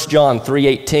 1 John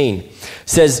 3:18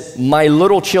 says, "My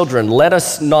little children, let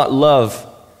us not love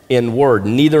in word,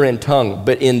 neither in tongue,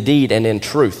 but in deed and in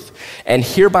truth. And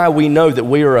hereby we know that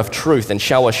we are of truth, and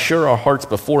shall assure our hearts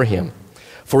before him.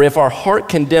 For if our heart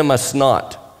condemn us,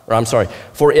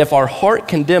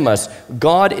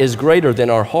 God is greater than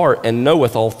our heart, and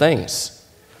knoweth all things.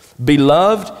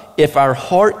 Beloved, if our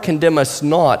heart condemn us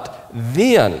not,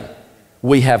 then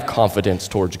we have confidence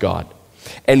towards God.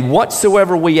 And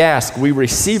whatsoever we ask, we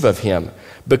receive of him,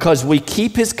 because we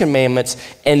keep his commandments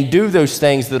and do those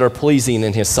things that are pleasing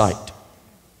in his sight."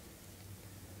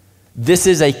 This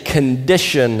is a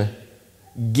condition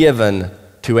given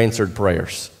to answered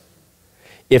prayers.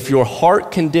 If your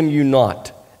heart condemn you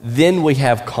not, then we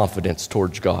have confidence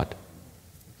towards God.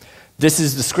 This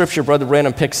is the scripture Brother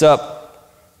Branham picks up,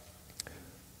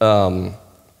 or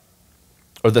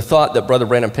the thought that Brother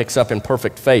Branham picks up in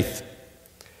Perfect Faith.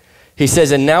 He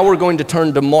says, and now we're going to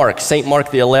turn to Mark, St.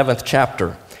 Mark, the 11th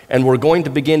chapter, and we're going to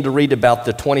begin to read about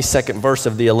the 22nd verse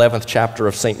of the 11th chapter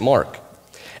of St. Mark.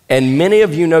 And many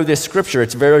of you know this scripture.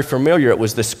 It's very familiar. It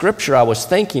was the scripture I was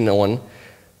thinking on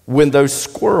when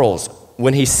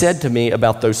he said to me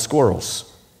about those squirrels.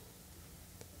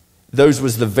 Those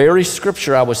was the very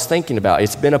scripture I was thinking about.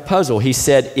 It's been a puzzle. He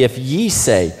said, if ye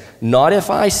say, not if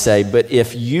I say, but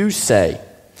if you say.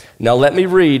 Now let me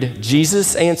read.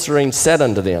 Jesus answering said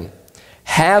unto them,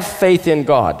 have faith in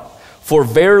God. For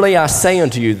verily I say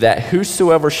unto you, that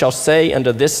whosoever shall say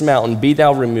unto this mountain, be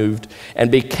thou removed,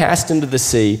 and be cast into the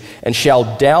sea, and shall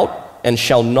not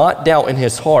doubt in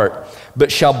his heart,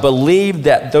 but shall believe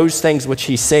that those things which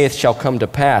he saith shall come to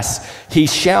pass, he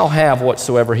shall have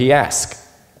whatsoever he ask.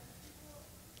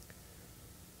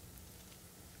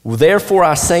 Therefore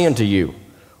I say unto you,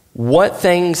 what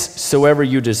things soever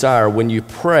you desire, when you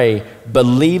pray,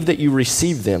 believe that you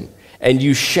receive them, and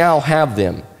you shall have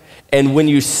them. And when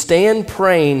you stand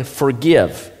praying,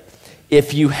 forgive,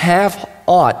 if you have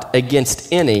aught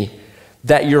against any,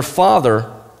 that your Father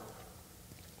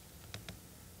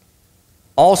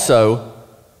also,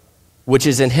 which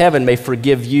is in heaven, may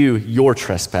forgive you your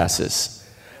trespasses.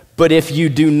 But if you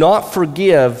do not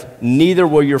forgive, neither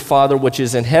will your Father which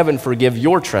is in heaven forgive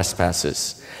your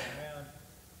trespasses.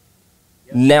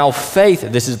 Now faith,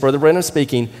 this is Brother Brennan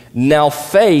speaking, now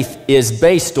faith is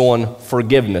based on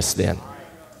forgiveness then.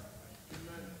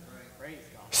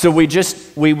 So we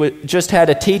just had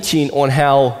a teaching on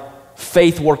how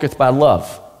faith worketh by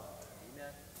love.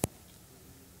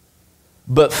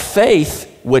 But faith,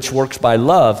 which works by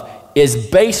love, is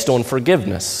based on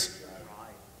forgiveness.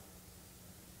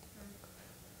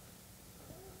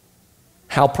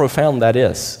 How profound that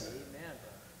is.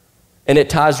 And it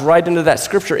ties right into that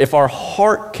scripture. If our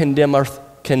heart condemn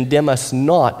us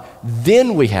not,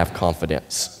 then we have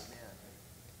confidence.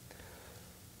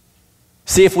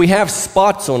 See, if we have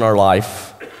spots on our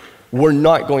life, we're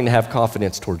not going to have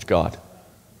confidence towards God.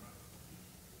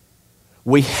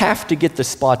 We have to get the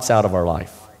spots out of our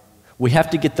life. We have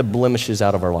to get the blemishes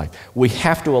out of our life. We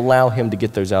have to allow Him to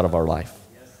get those out of our life.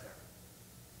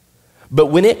 But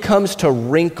when it comes to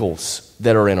wrinkles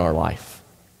that are in our life,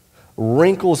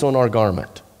 wrinkles on our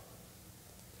garment,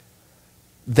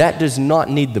 that does not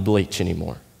need the bleach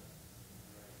anymore.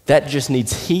 That just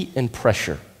needs heat and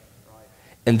pressure.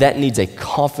 And that needs a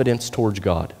confidence towards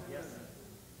God.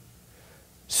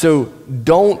 So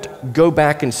don't go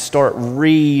back and start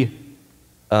re-dipping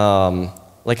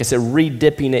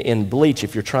it in bleach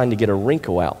if you're trying to get a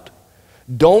wrinkle out.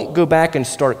 Don't go back and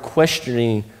start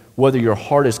questioning whether your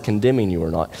heart is condemning you or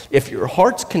not. If your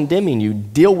heart's condemning you,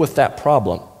 deal with that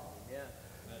problem.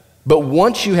 But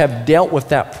once you have dealt with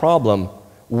that problem,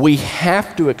 we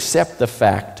have to accept the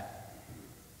fact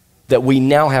that we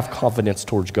now have confidence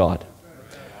towards God.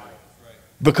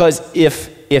 Because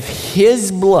if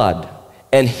His blood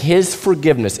and His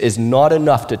forgiveness is not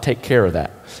enough to take care of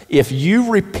that, if you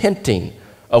repenting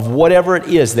of whatever it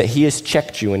is that He has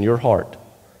checked you in your heart,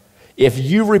 if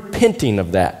you repenting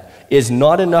of that is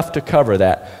not enough to cover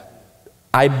that,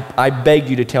 I beg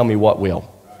you to tell me what will.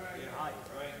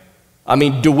 I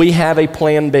mean, do we have a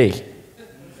plan B?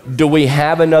 Do we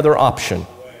have another option?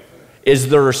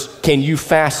 Can you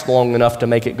fast long enough to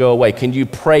make it go away? Can you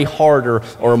pray harder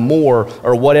or more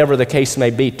or whatever the case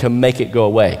may be to make it go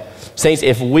away? Saints,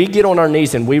 if we get on our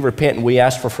knees and we repent and we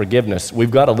ask for forgiveness, we've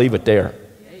got to leave it there.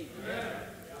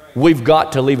 We've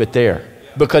got to leave it there.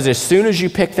 Because as soon as you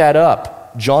pick that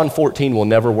up, John 14 will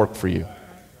never work for you.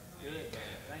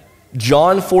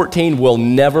 John 14 will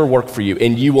never work for you,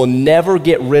 and you will never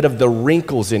get rid of the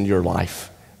wrinkles in your life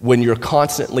when you're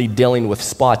constantly dealing with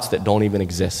spots that don't even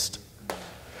exist.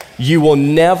 You will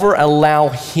never allow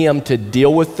Him to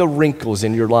deal with the wrinkles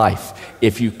in your life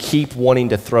if you keep wanting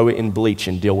to throw it in bleach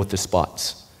and deal with the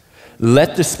spots.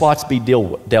 Let the spots be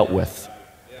dealt with.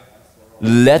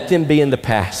 Let them be in the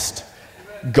past.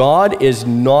 God is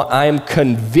not, I am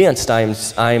convinced, I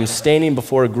am standing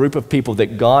before a group of people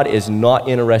that God is not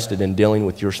interested in dealing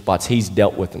with your spots. He's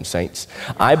dealt with them, saints.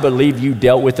 I believe you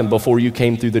dealt with them before you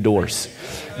came through the doors.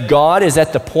 God is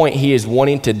at the point He is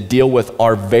wanting to deal with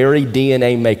our very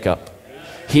DNA makeup.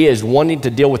 He is wanting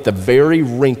to deal with the very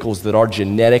wrinkles that our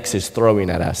genetics is throwing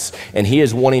at us. And He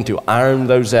is wanting to iron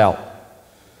those out.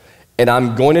 And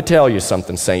I'm going to tell you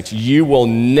something, saints. You will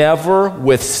never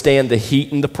withstand the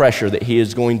heat and the pressure that He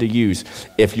is going to use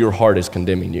if your heart is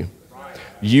condemning you.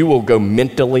 You will go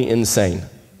mentally insane.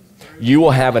 you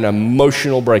will have an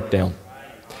emotional breakdown.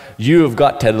 You have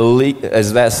got to leave,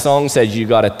 as that song says, you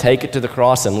got to take it to the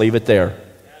cross and leave it there.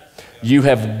 You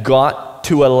have got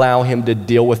to allow him to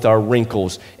deal with our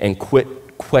wrinkles and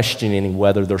quit questioning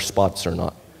whether they're spots or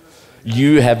not.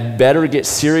 You have better get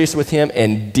serious with him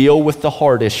and deal with the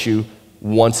heart issue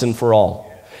once and for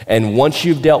all. And once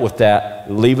you've dealt with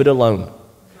that, leave it alone.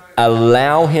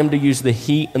 Allow him to use the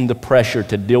heat and the pressure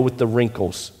to deal with the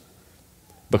wrinkles,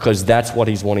 because that's what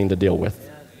he's wanting to deal with.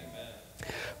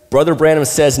 Brother Branham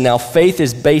says, now faith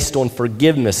is based on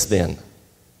forgiveness then.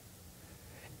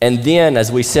 And then,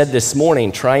 as we said this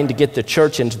morning, trying to get the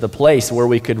church into the place where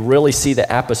we could really see the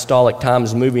apostolic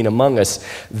times moving among us,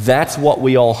 that's what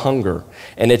we all hunger.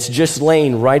 And it's just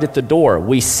laying right at the door.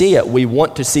 We see it. We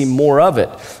want to see more of it.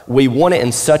 We want it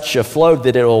in such a flow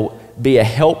that it'll be a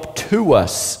help to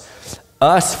us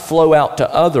flow out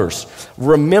to others.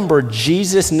 Remember,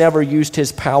 Jesus never used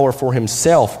his power for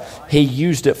himself. He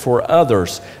used it for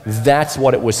others. That's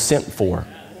what it was sent for.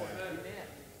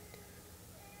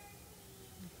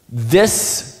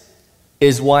 This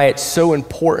is why it's so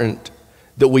important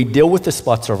that we deal with the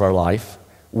spots of our life.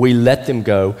 We let them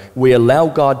go. We allow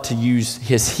God to use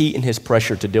his heat and his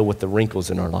pressure to deal with the wrinkles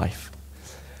in our life.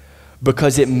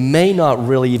 Because it may not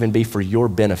really even be for your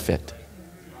benefit.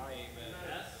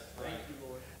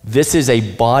 This is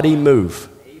a body move.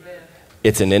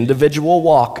 It's an individual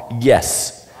walk,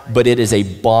 yes, but it is a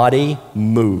body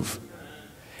move.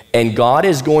 And God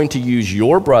is going to use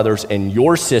your brothers and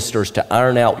your sisters to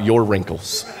iron out your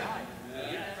wrinkles.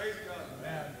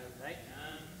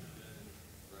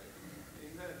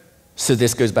 So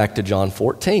this goes back to John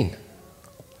 14.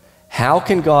 How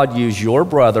can God use your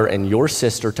brother and your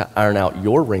sister to iron out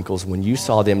your wrinkles when you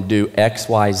saw them do X,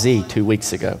 Y, Z 2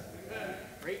 weeks ago?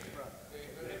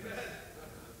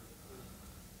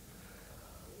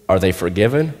 Are they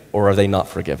forgiven or are they not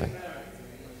forgiven?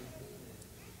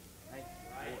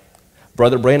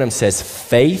 Brother Branham says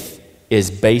faith is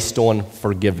based on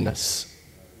forgiveness.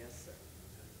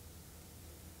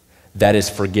 That is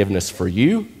forgiveness for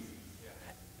you.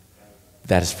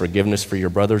 That is forgiveness for your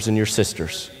brothers and your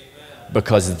sisters.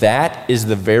 Because that is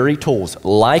the very tools.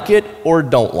 Like it or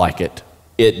don't like it,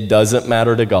 it doesn't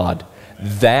matter to God.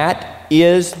 That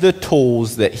is the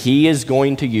tools that he is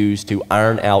going to use to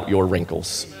iron out your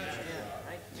wrinkles.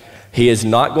 He is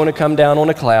not going to come down on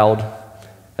a cloud,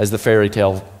 as the fairy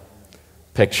tale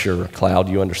picture cloud,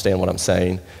 you understand what I'm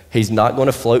saying. He's not going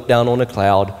to float down on a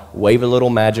cloud, wave a little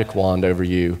magic wand over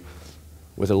you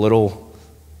with a little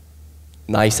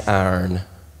nice iron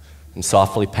and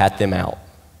softly pat them out.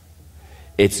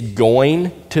 It's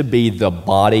going to be the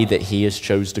body that he has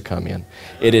chose to come in.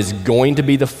 It is going to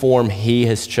be the form he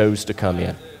has chose to come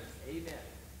in.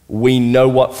 We know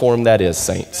what form that is,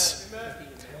 saints.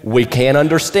 We can't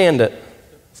understand it.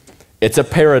 It's a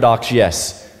paradox,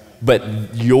 yes.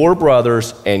 But your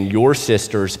brothers and your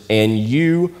sisters and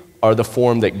you are the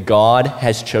form that God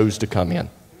has chose to come in.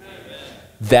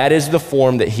 That is the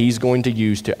form that he's going to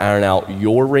use to iron out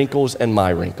your wrinkles and my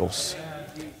wrinkles.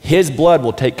 His blood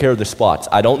will take care of the spots.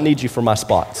 I don't need you for my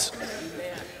spots.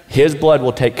 His blood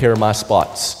will take care of my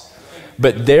spots.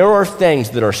 But there are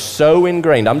things that are so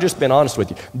ingrained, I'm just being honest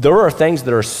with you, there are things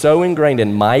that are so ingrained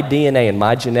in my DNA and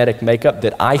my genetic makeup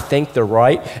that I think they're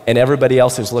right, and everybody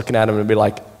else is looking at them and be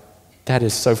like, that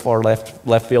is so far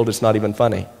left field, it's not even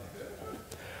funny.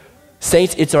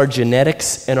 Saints, it's our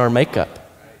genetics and our makeup.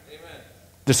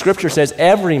 The scripture says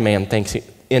every man thinks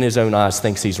in his own eyes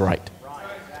thinks he's right.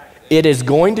 It is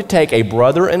going to take a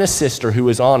brother and a sister who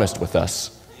is honest with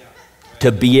us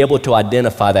to be able to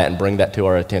identify that and bring that to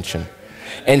our attention.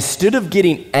 Instead of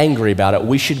getting angry about it,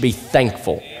 we should be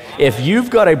thankful. If you've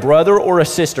got a brother or a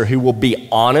sister who will be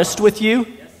honest with you,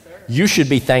 you should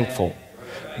be thankful.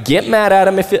 Get mad at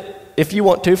them if you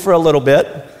want to for a little bit.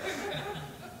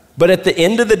 But at the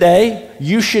end of the day,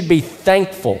 you should be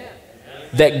thankful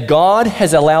that God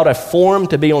has allowed a form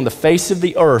to be on the face of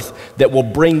the earth that will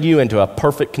bring you into a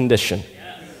perfect condition.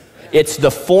 It's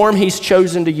the form he's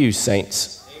chosen to use,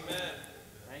 saints.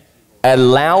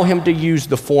 Allow him to use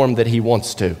the form that he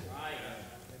wants to.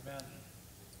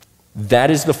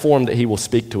 That is the form that he will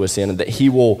speak to us in, and that he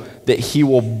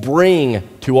will bring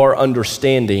to our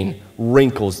understanding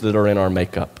wrinkles that are in our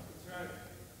makeup.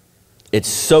 It's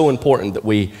so important that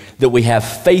we have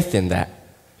faith in that.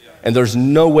 And there's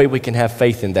no way we can have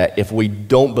faith in that if we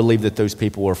don't believe that those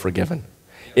people are forgiven.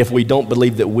 If we don't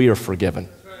believe that we are forgiven.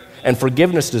 And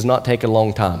forgiveness does not take a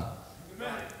long time.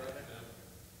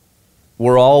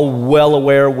 We're all well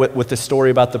aware with the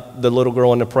story about the little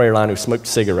girl in the prayer line who smoked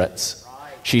cigarettes.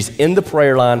 She's in the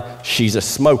prayer line. She's a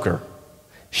smoker.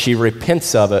 She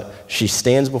repents of it. She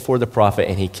stands before the prophet,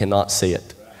 and he cannot see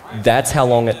it. That's how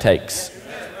long it takes.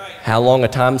 How long a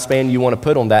time span you want to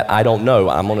put on that, I don't know.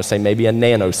 I'm going to say maybe a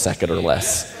nanosecond or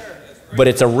less. But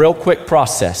it's a real quick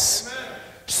process.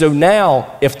 So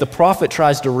now, if the prophet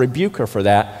tries to rebuke her for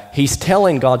that, he's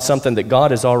telling God something that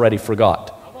God has already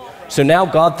forgot. So now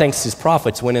God thinks his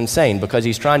prophets went insane because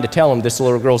he's trying to tell him this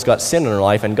little girl's got sin in her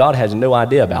life, and God has no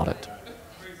idea about it.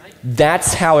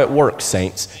 That's how it works,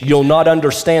 saints. You'll not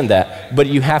understand that, but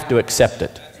you have to accept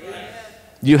it.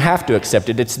 You have to accept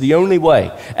it. It's the only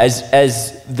way.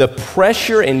 As the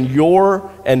pressure in your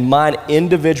and mine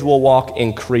individual walk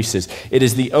increases, it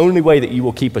is the only way that you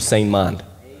will keep a sane mind.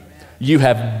 You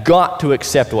have got to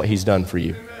accept what he's done for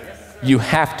you. You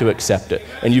have to accept it,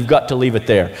 and you've got to leave it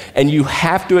there. And you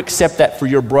have to accept that for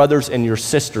your brothers and your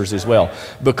sisters as well,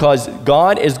 because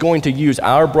God is going to use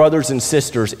our brothers and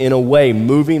sisters in a way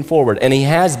moving forward, and he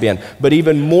has been, but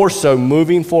even more so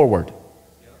moving forward,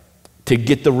 to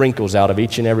get the wrinkles out of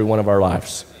each and every one of our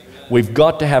lives. We've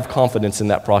got to have confidence in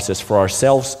that process for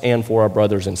ourselves and for our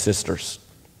brothers and sisters.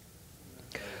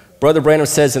 Brother Branham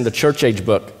says in the Church Age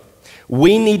book,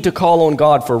 we need to call on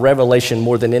God for revelation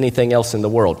more than anything else in the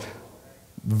world.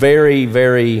 Very,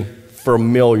 very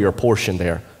familiar portion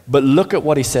there. But look at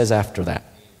what he says after that.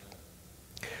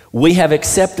 We have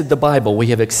accepted the Bible, we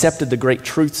have accepted the great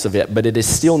truths of it, but it is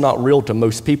still not real to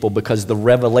most people because the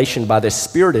revelation by the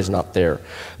Spirit is not there.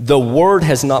 The Word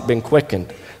has not been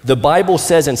quickened. The Bible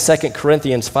says in 2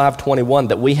 Corinthians 5:21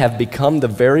 that we have become the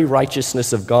very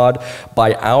righteousness of God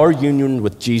by our union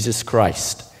with Jesus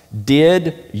Christ.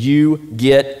 Did you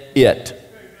get it?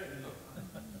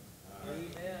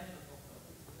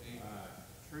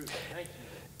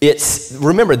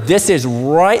 Remember, this is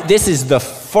the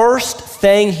first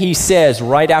thing he says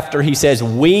right after he says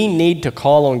we need to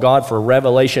call on God for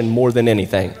revelation more than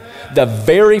anything. The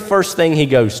very first thing he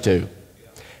goes to,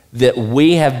 that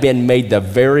we have been made the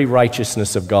very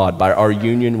righteousness of God by our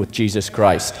union with Jesus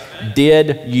Christ.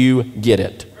 Did you get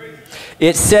it?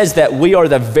 It says that we are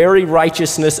the very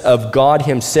righteousness of God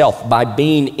himself by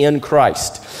being in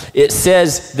Christ. It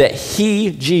says that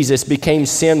he, Jesus, became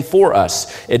sin for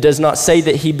us. It does not say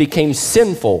that he became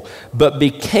sinful, but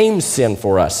became sin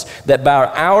for us, that by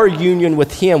our union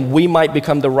with him, we might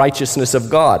become the righteousness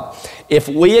of God. If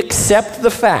we accept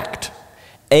the fact,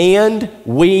 and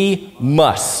we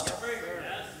must,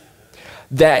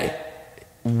 that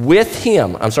with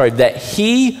him, that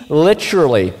he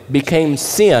literally became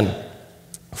sin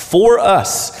for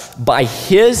us by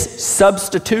his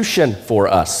substitution for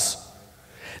us,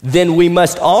 then we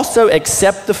must also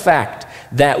accept the fact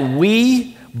that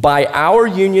we, by our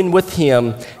union with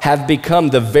him, have become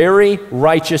the very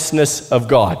righteousness of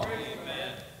God.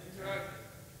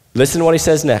 Listen to what he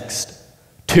says next.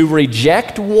 To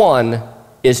reject one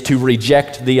is to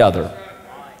reject the other.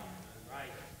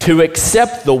 To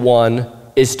accept the one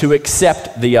is to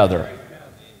accept the other.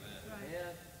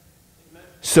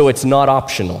 So it's not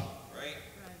optional.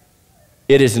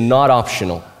 It is not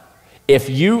optional. If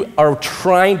you are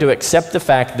trying to accept the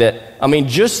fact that,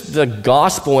 just the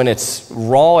gospel in its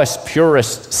rawest,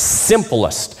 purest,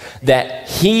 simplest, that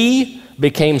he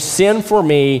became sin for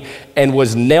me and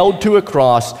was nailed to a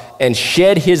cross and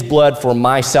shed his blood for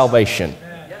my salvation.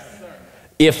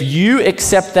 If you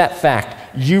accept that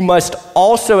fact, you must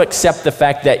also accept the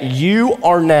fact that you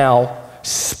are now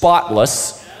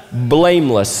spotless,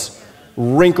 blameless,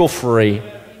 wrinkle-free,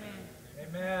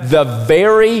 the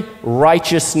very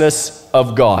righteousness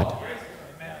of God.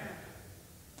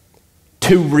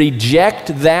 To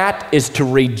reject that is to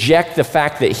reject the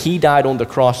fact that he died on the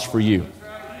cross for you.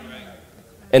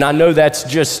 And I know that's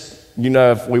just,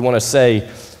 if we want to say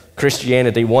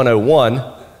Christianity 101,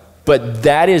 but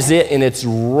that is it in its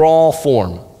raw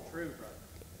form.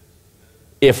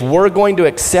 If we're going to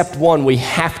accept one, we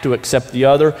have to accept the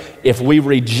other. If we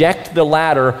reject the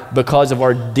latter because of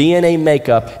our DNA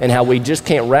makeup and how we just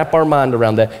can't wrap our mind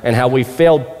around that and how we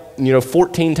failed,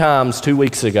 14 times 2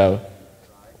 weeks ago,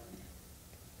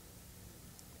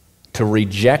 to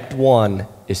reject one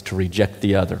is to reject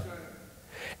the other.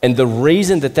 And the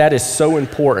reason that is so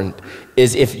important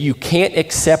is if you can't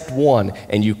accept one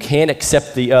and you can't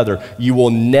accept the other, you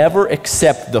will never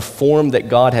accept the form that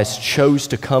God has chose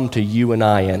to come to you and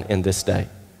I in this day.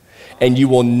 And you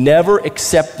will never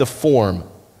accept the form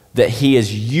that he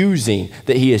is using,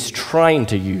 that he is trying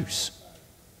to use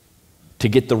to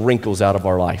get the wrinkles out of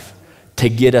our life, to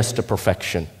get us to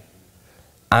perfection.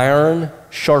 Iron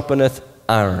sharpeneth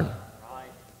iron.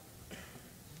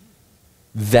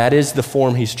 That is the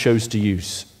form he's chose to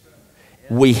use.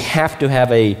 We have to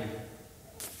have a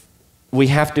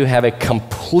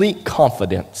complete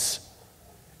confidence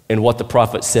in what the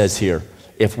prophet says here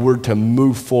if we're to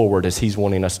move forward as he's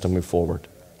wanting us to move forward.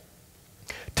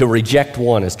 To reject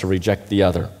one is to reject the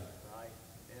other.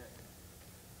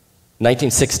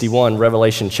 1961,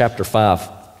 Revelation chapter 5.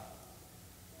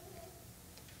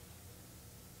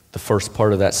 The first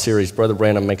part of that series, Brother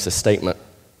Branham makes a statement.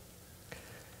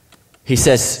 He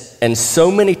says, and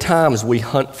so many times we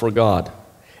hunt for God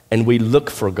and we look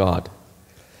for God.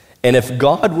 And if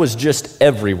God was just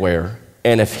everywhere,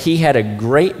 and if he had a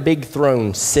great big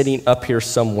throne sitting up here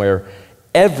somewhere,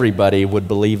 everybody would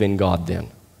believe in God then.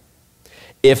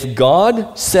 If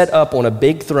God set up on a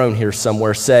big throne here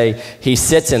somewhere, say he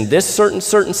sits in this certain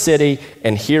city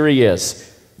and here he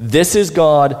is. This is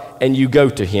God and you go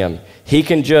to him. He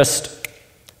can just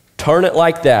turn it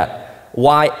like that.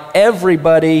 Why,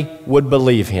 everybody would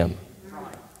believe him.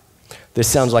 This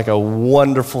sounds like a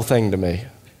wonderful thing to me.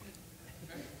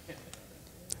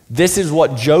 This is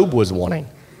what Job was wanting.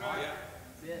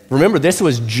 Remember, this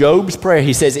was Job's prayer.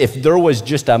 He says, if there was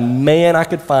just a man I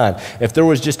could find, if there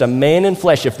was just a man in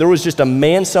flesh, if there was just a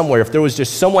man somewhere, if there was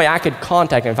just some way I could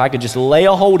contact him, if I could just lay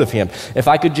a hold of him, if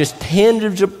I could just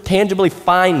tangibly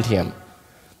find him.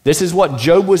 This is what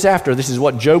Job was after. This is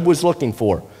what Job was looking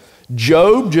for.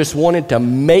 Job just wanted to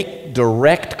make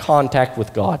direct contact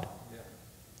with God.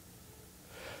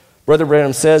 Brother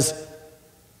Branham says,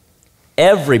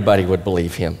 everybody would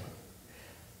believe him.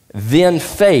 Then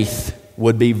faith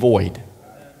would be void.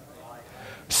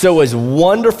 So as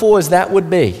wonderful as that would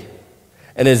be,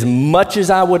 and as much as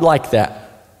I would like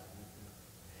that,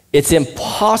 it's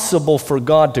impossible for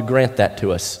God to grant that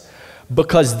to us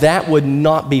because that would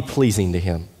not be pleasing to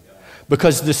him.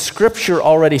 Because the scripture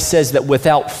already says that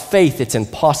without faith it's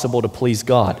impossible to please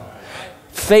God.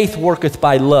 Faith worketh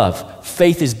by love.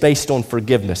 Faith is based on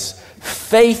forgiveness.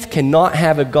 Faith cannot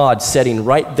have a God sitting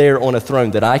right there on a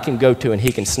throne that I can go to and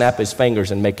he can snap his fingers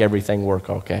and make everything work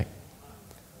okay.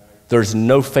 There's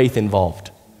no faith involved.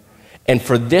 And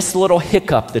for this little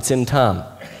hiccup that's in time,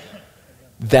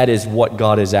 that is what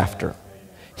God is after.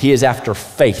 He is after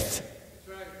faith.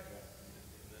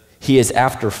 He is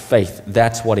after faith.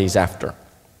 That's what he's after.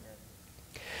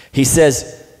 He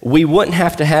says, we wouldn't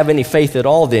have to have any faith at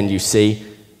all then, you see.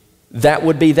 That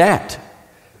would be that.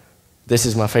 This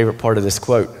is my favorite part of this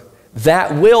quote.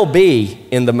 That will be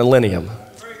in the millennium.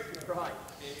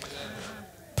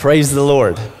 Praise the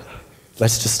Lord.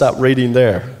 Let's just stop reading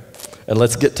there and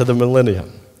let's get to the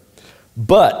millennium.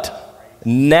 But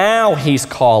now he's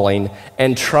calling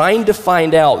and trying to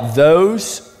find out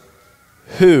those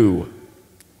who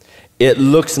it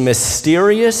looks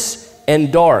mysterious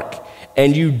and dark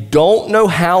and you don't know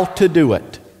how to do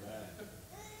it.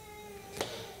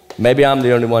 Maybe I'm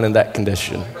the only one in that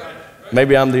condition.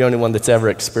 Maybe I'm the only one that's ever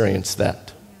experienced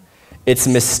that. It's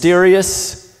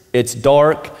mysterious, it's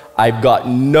dark, I've got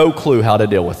no clue how to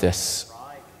deal with this.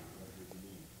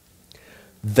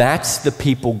 That's the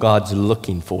people God's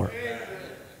looking for.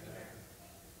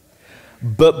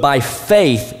 But by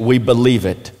faith, we believe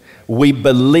it. We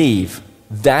believe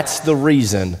that's the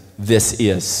reason this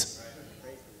is.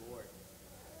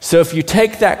 So if you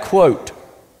take that quote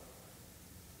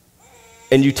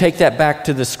and you take that back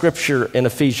to the scripture in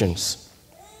Ephesians,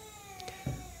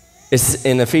 it's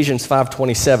in Ephesians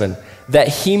 5:27, that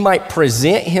he might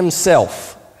present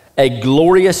himself a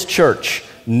glorious church,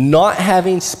 not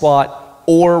having spot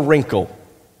or wrinkle.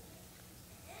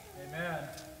 Amen.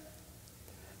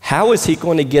 How is he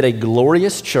going to get a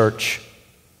glorious church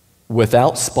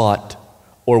without spot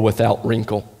or without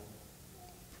wrinkle?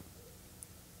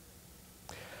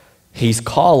 He's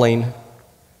calling,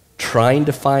 trying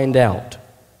to find out.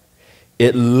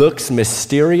 It looks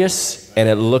mysterious and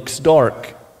it looks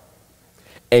dark,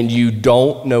 and you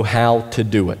don't know how to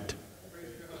do it.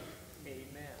 Amen.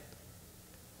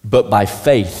 But by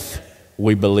faith,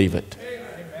 we believe it.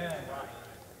 Amen.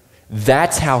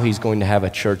 That's how he's going to have a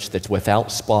church that's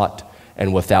without spot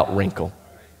and without wrinkle.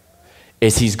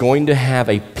 Is he's going to have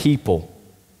a people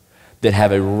that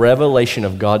have a revelation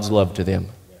of God's love to them,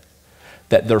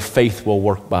 that their faith will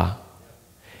work by,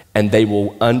 and they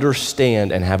will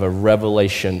understand and have a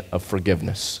revelation of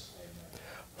forgiveness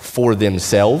for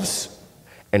themselves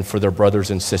and for their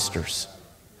brothers and sisters.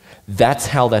 That's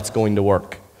how that's going to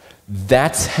work.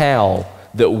 That's how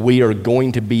that we are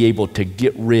going to be able to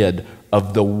get rid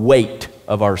of the weight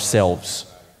of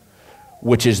ourselves,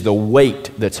 which is the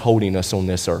weight that's holding us on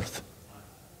this earth.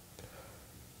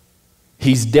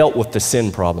 He's dealt with the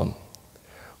sin problem.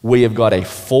 We have got a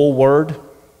full word,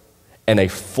 and a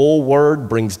full word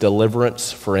brings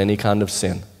deliverance for any kind of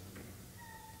sin.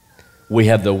 We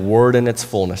have the word in its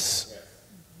fullness.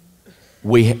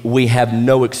 We have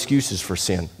no excuses for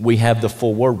sin. We have the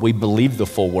full word. We believe the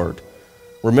full word.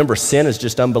 Remember, sin is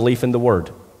just unbelief in the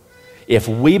word. If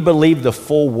we believe the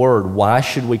full word, why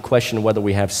should we question whether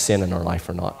we have sin in our life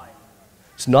or not?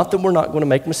 It's not that we're not going to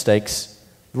make mistakes.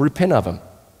 Repent of them.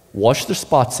 Wash the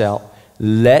spots out.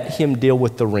 Let him deal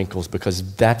with the wrinkles,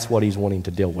 because that's what he's wanting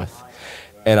to deal with.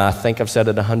 And I think I've said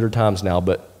it 100 times now,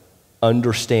 but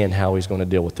understand how he's going to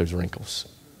deal with those wrinkles.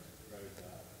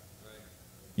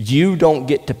 You don't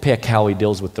get to pick how he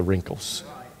deals with the wrinkles.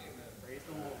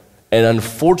 And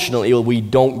unfortunately, we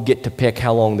don't get to pick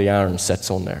how long the iron sets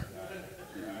on there.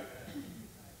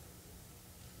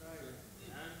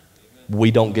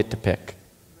 We don't get to pick.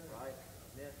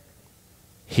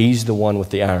 He's the one with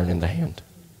the iron in the hand.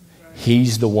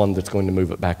 He's the one that's going to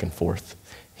move it back and forth.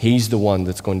 He's the one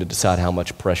that's going to decide how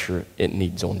much pressure it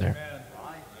needs on there.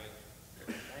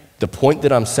 The point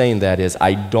that I'm saying that is,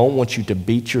 I don't want you to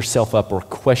beat yourself up or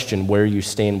question where you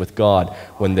stand with God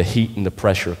when the heat and the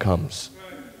pressure comes.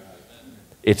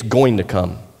 It's going to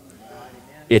come.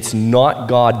 It's not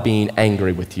God being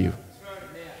angry with you.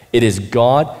 It is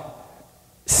God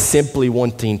simply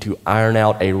wanting to iron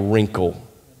out a wrinkle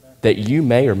that you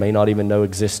may or may not even know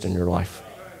exists in your life.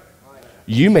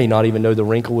 You may not even know the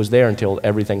wrinkle was there until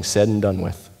everything's said and done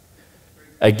with.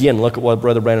 Again, look at what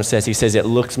Brother Brandon says. He says, it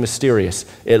looks mysterious.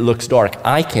 It looks dark.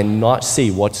 I cannot see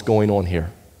what's going on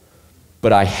here.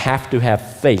 But I have to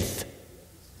have faith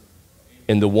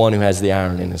in the one who has the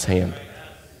iron in his hand.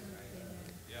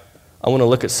 I want to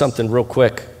look at something real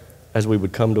quick as we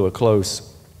would come to a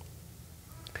close.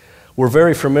 We're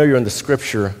very familiar in the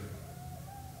scripture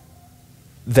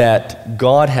that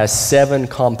God has 7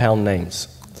 compound names.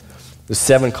 The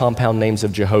 7 compound names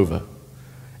of Jehovah.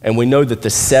 And we know that the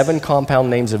 7 compound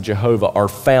names of Jehovah are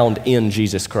found in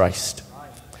Jesus Christ.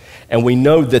 And we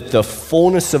know that the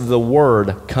fullness of the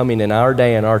word coming in our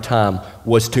day and our time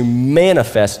was to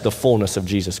manifest the fullness of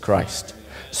Jesus Christ.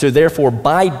 So therefore,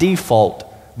 by default,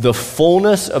 the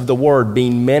fullness of the word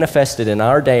being manifested in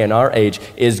our day and our age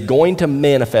is going to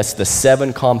manifest the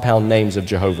 7 compound names of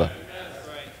Jehovah.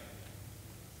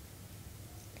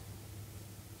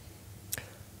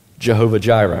 Jehovah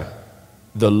Jireh.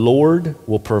 The Lord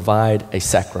will provide a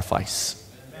sacrifice.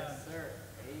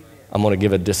 I'm going to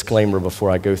give a disclaimer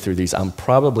before I go through these. I'm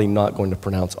probably not going to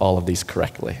pronounce all of these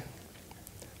correctly.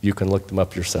 You can look them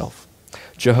up yourself.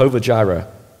 Jehovah Jireh.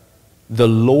 The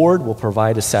Lord will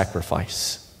provide a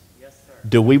sacrifice.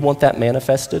 Do we want that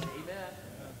manifested?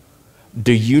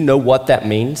 Do you know what that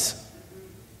means?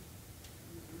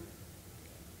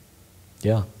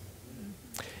 Yeah.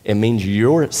 It means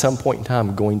you're at some point in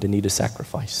time going to need a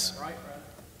sacrifice.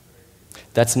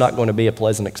 That's not going to be a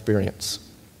pleasant experience.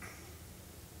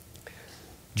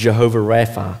 Jehovah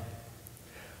Rapha,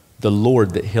 the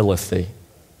Lord that healeth thee.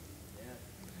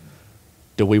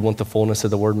 Do we want the fullness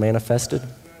of the word manifested?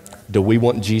 Do we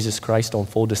want Jesus Christ on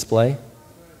full display?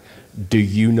 Do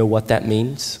you know what that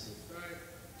means?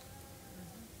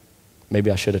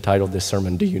 Maybe I should have titled this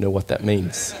sermon, Do You Know What That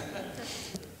Means?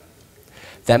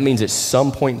 That means at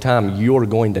some point in time, you're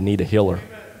going to need a healer.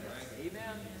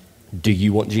 Do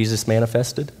you want Jesus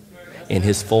manifested in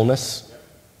his fullness?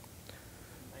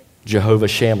 Jehovah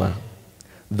Shammah,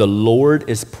 the Lord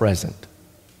is present.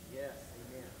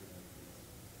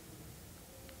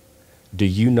 Do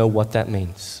you know what that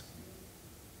means?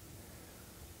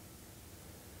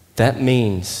 That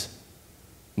means,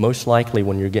 most likely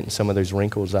when you're getting some of those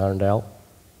wrinkles ironed out,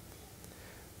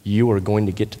 you are going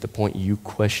to get to the point you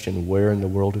question, where in the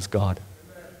world is God?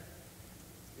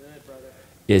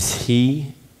 Is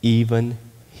he even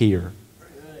here?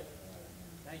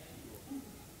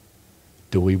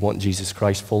 Do we want Jesus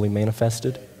Christ fully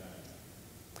manifested?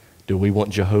 Do we want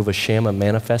Jehovah Shammah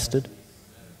manifested?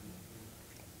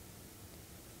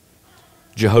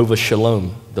 Jehovah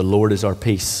Shalom, the Lord is our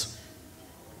peace.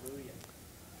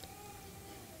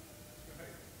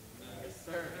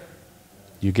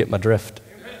 You get my drift?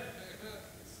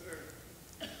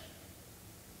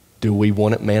 Do we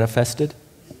want it manifested?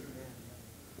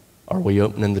 Are we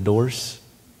opening the doors?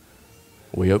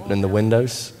 Are we opening the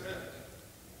windows?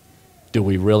 Do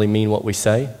we really mean what we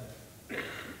say?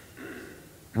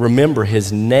 Remember,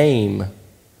 his name,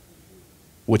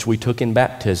 which we took in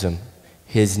baptism,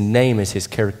 his name is his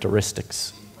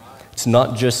characteristics. It's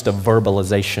not just a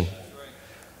verbalization.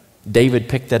 David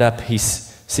picked that up.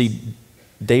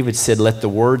 David said, let the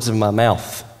words of my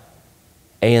mouth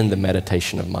and the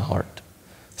meditation of my heart.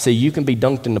 See, you can be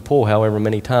dunked in the pool however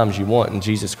many times you want, and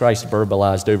Jesus Christ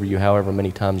verbalized over you however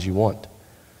many times you want.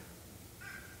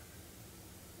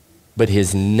 But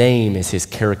his name is his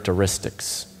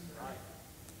characteristics.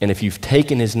 And if you've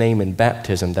taken his name in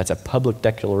baptism, that's a public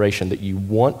declaration that you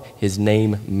want his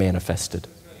name manifested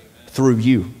through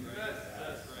you.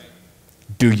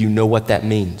 Do you know what that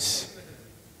means?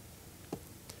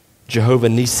 Jehovah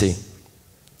Nissi,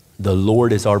 the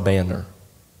Lord is our banner.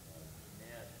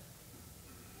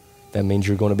 That means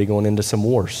you're going to be going into some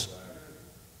wars.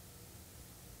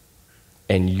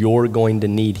 And you're going to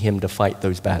need him to fight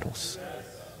those battles.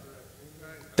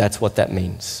 That's what that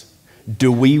means.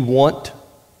 Do we want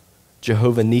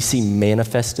Jehovah Nissi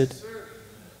manifested?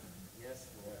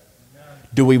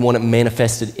 Do we want it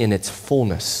manifested in its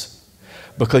fullness?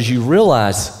 Because you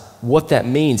realize what that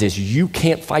means is you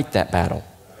can't fight that battle.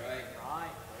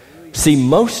 See,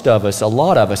 most of us, a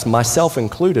lot of us, myself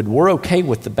included, we're okay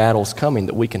with the battles coming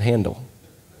that we can handle.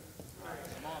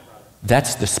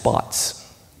 That's the spots.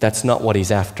 That's not what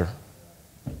he's after.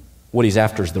 What he's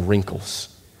after is the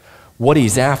wrinkles. What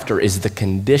he's after is the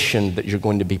condition that you're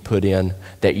going to be put in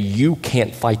that you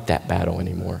can't fight that battle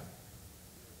anymore.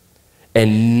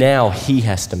 And now he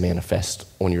has to manifest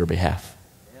on your behalf.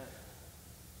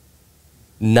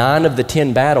 9 of the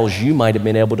 10 battles you might have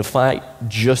been able to fight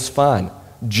just fine,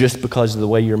 just because of the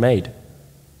way you're made.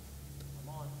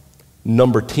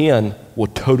 Number 10 will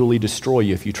totally destroy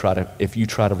you if you try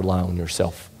to rely on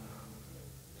yourself.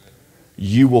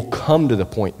 You will come to the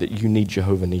point that you need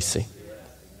Jehovah Nissi.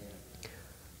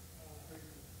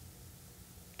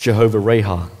 Jehovah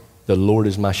Raha, the Lord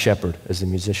is my shepherd, as the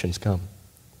musicians come.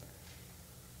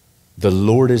 The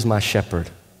Lord is my shepherd.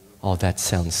 Oh, that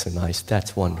sounds so nice.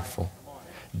 That's wonderful.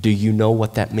 Do you know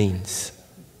what that means?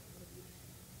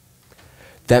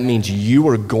 That means you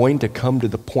are going to come to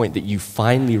the point that you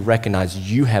finally recognize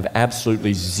you have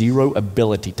absolutely zero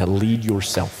ability to lead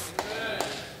yourself.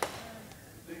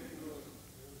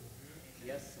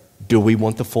 Do we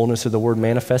want the fullness of the word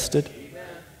manifested?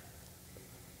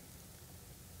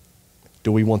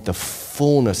 Do we want the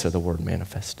fullness of the word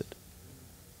manifested?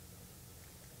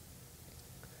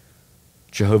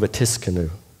 Jehovah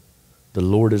Tiskanu, the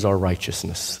Lord is our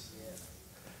righteousness.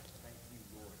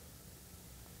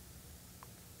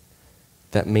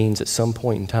 That means at some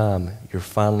point in time, you're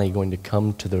finally going to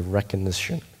come to the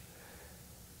recognition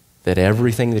that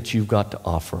everything that you've got to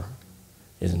offer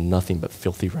is nothing but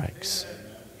filthy rags.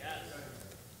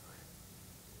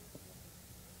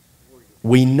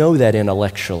 We know that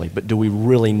intellectually, but do we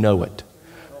really know it?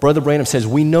 Brother Branham says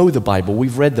we know the Bible,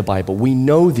 we've read the Bible, we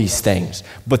know these things,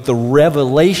 but the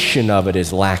revelation of it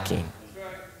is lacking.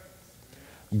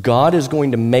 God is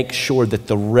going to make sure that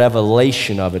the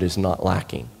revelation of it is not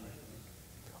lacking.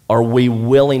 Are we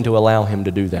willing to allow him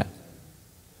to do that?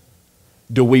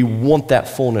 Do we want that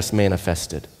fullness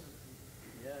manifested?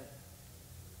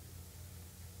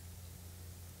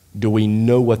 Do we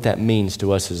know what that means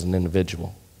to us as an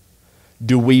individual?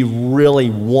 Do we really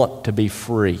want to be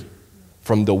free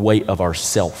from the weight of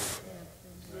ourself?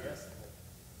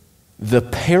 The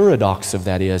paradox of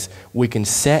that is we can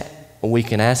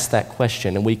ask that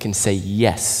question and we can say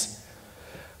yes,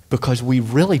 because we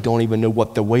really don't even know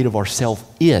what the weight of ourself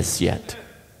is yet.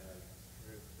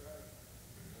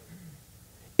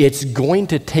 It's going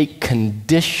to take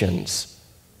conditions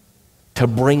to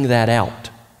bring that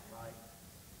out.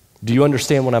 Do you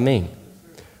understand what I mean?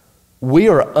 We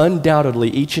are undoubtedly,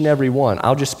 each and every one,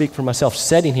 I'll just speak for myself,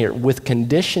 sitting here with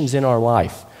conditions in our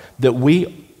life that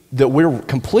we're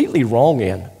completely wrong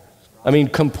in. I mean,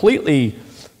 completely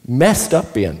messed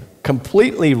up in,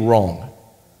 completely wrong.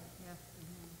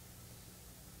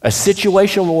 A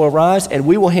situation will arise and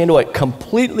we will handle it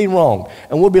completely wrong.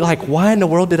 And we'll be like, why in the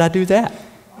world did I do that?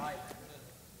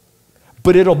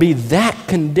 But it'll be that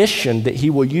condition that he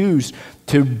will use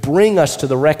to bring us to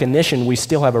the recognition we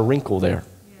still have a wrinkle there.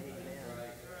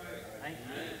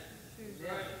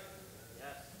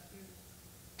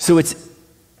 So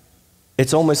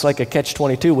it's almost like a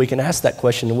catch-22. We can ask that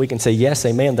question and we can say, yes,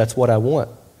 amen, that's what I want.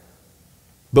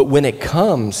 But when it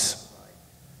comes,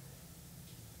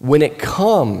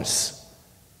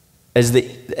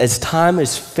 as time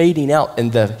is fading out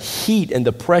and the heat and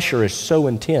the pressure is so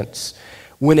intense,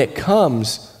 when it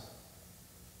comes,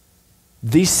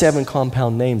 these 7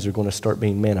 compound names are going to start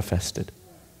being manifested.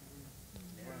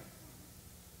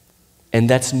 And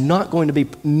that's not going to be,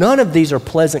 none of these are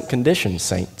pleasant conditions,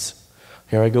 saints.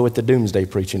 Here I go with the doomsday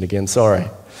preaching again, sorry.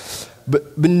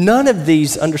 But none of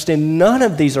these, understand, none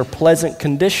of these are pleasant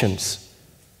conditions.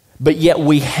 But yet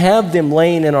we have them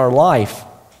laying in our life,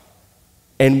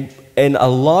 and a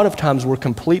lot of times we're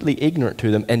completely ignorant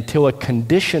to them until a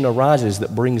condition arises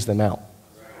that brings them out.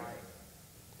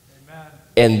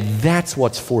 And that's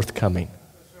what's forthcoming.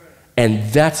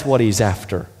 And that's what he's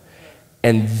after.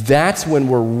 And that's when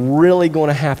we're really going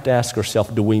to have to ask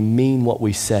ourselves, do we mean what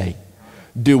we say?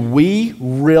 Do we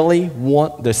really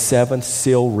want the 7th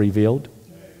seal revealed?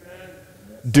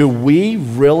 Do we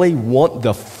really want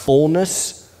the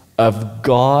fullness of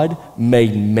God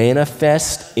made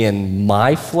manifest in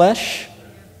my flesh?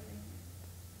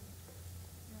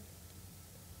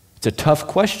 It's a tough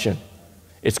question.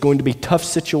 It's going to be tough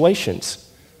situations.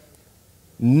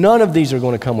 None of these are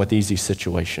going to come with easy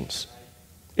situations.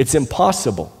 It's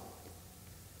impossible.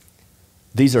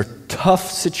 These are tough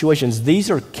situations.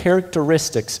 These are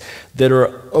characteristics that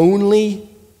are only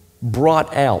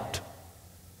brought out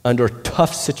under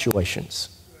tough situations.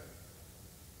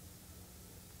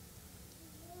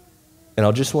 And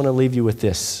I'll just want to leave you with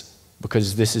this,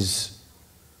 because this is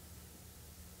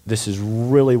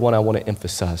really what I want to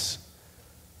emphasize.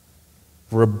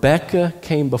 Rebecca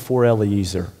came before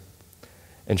Eliezer,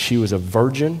 and she was a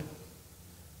virgin,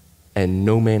 and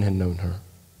no man had known her.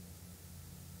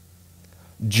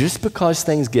 Just because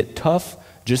things get tough,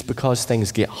 just because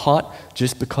things get hot,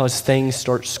 just because things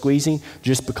start squeezing,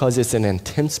 just because it's an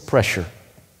intense pressure,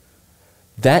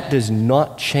 that does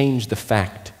not change the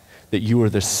fact that you are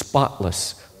the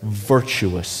spotless,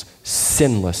 virtuous,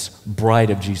 sinless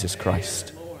bride of Jesus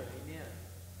Christ.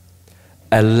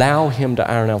 Allow him to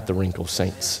iron out the wrinkles,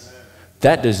 saints.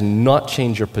 That does not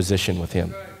change your position with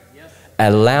him.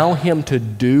 Allow him to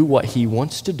do what he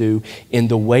wants to do in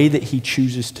the way that he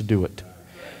chooses to do it.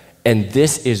 And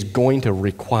this is going to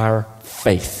require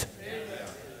faith.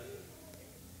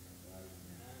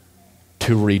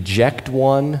 To reject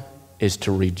one is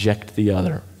to reject the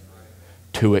other.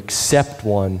 To accept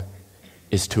one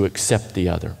is to accept the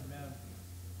other.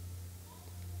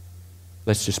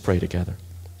 Let's just pray together.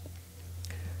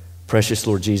 Precious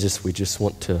Lord Jesus, we just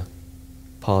want to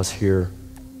pause here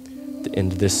at the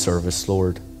end of this service,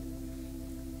 Lord.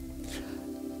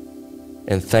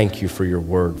 And thank you for your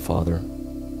word, Father.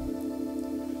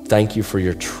 Thank you for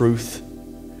your truth.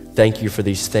 Thank you for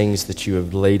these things that you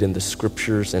have laid in the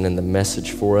scriptures and in the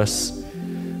message for us,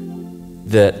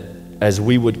 that as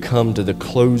we would come to the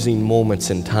closing moments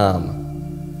in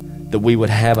time, that we would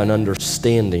have an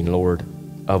understanding, Lord,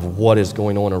 of what is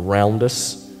going on around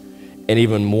us, and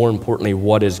even more importantly,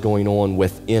 what is going on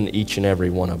within each and every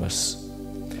one of us.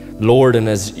 Lord, and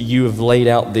as you have laid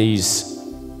out these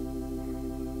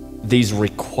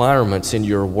requirements in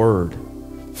your word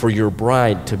for your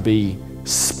bride to be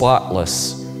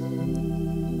spotless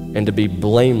and to be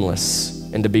blameless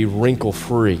and to be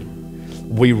wrinkle-free,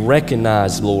 we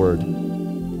recognize, Lord,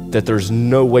 that there's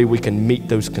no way we can meet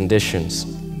those conditions.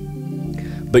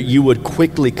 But you would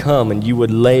quickly come and you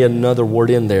would lay another word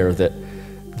in there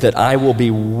that I will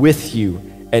be with you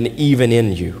and even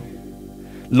in you.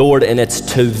 Lord, and it's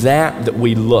to that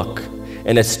we look,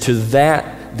 and it's to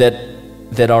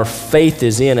that our faith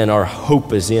is in and our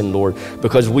hope is in, Lord,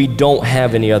 because we don't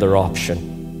have any other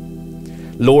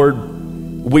option. Lord,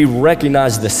 we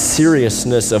recognize the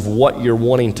seriousness of what you're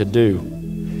wanting to do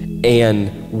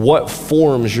and what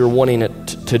forms you're wanting it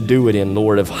to do it in,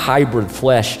 Lord, of hybrid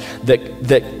flesh that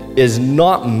is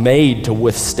not made to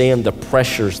withstand the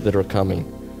pressures that are coming,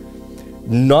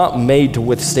 not made to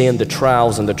withstand the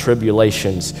trials and the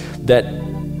tribulations that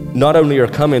not only are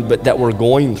coming, but that we're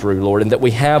going through, Lord, and that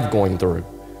we have going through.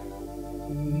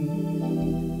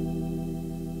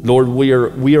 Lord, we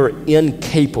are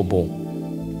incapable.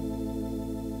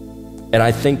 And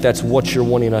I think that's what you're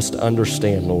wanting us to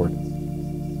understand, Lord.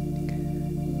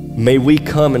 May we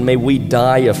come and may we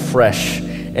die afresh,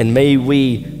 and may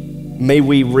we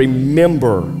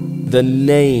remember the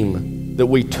name that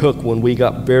we took when we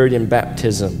got buried in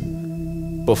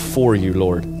baptism before you,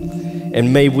 Lord.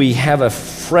 And may we have a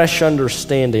fresh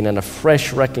understanding and a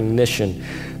fresh recognition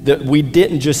that we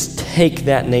didn't just take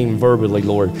that name verbally,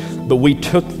 Lord, but we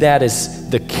took that as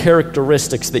the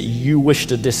characteristics that you wish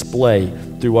to display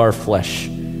through our flesh.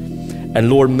 And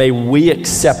Lord, may we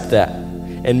accept that,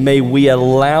 and may we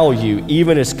allow you,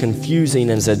 even as confusing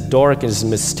and as dark and as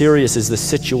mysterious as the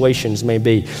situations may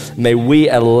be, may we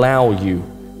allow you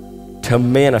to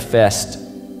manifest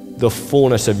the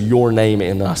fullness of your name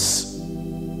in us.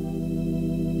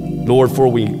 Lord, for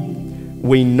we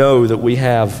know that we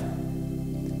have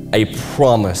a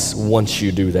promise once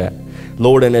you do that.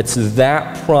 Lord, and it's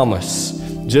that promise,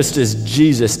 just as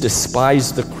Jesus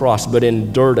despised the cross but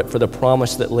endured it for the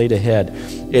promise that laid ahead,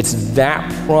 it's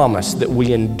that promise that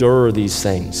we endure these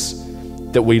things,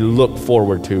 that we look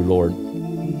forward to, Lord.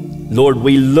 Lord,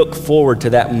 we look forward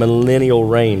to that millennial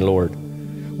reign, Lord,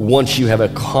 once you have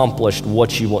accomplished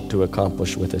what you want to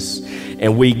accomplish with us.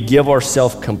 And we give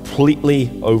ourselves completely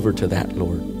over to that,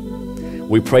 Lord.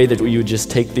 We pray that you would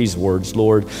just take these words,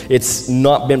 Lord. It's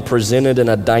not been presented in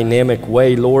a dynamic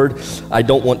way, Lord. I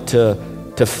don't want to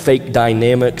fake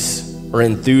dynamics or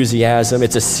enthusiasm.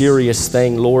 It's a serious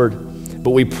thing, Lord. But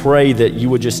we pray that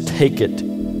you would just take it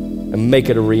and make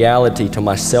it a reality to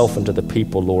myself and to the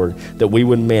people, Lord, that we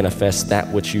would manifest that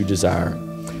which you desire.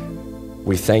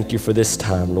 We thank you for this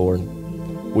time, Lord.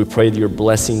 We pray your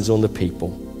blessings on the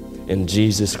people. In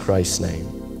Jesus Christ's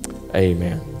name,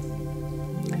 amen.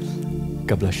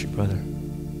 God bless you, brother.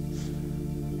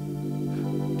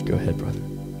 Go ahead, brother.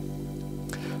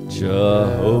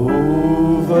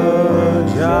 Jehovah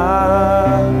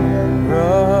Jireh,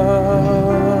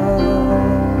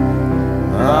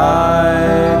 my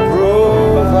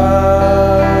provider,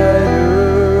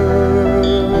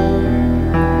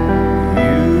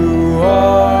 you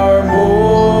are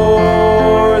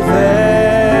more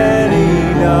than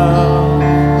enough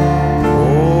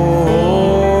for me.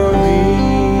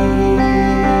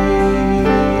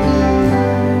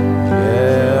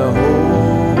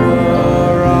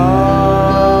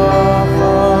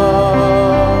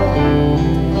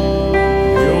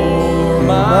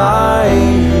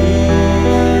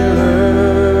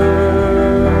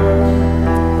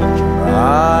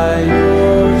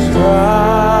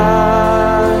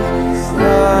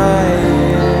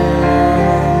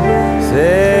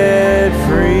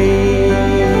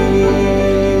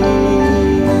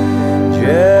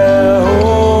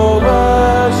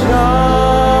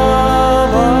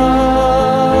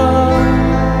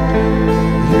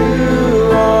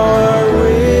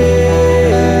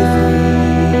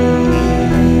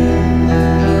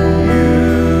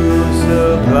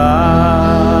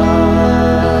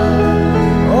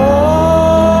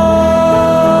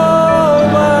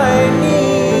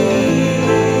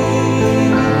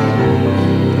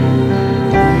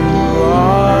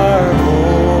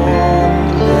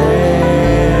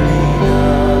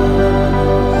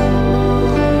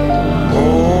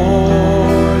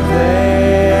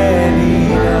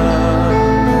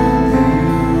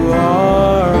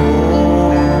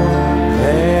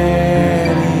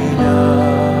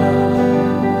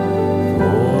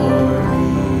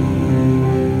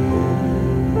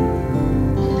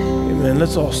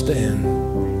 Let's all stand.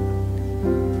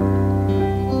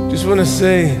 Just want to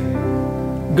say,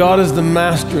 God is the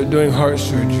master at doing heart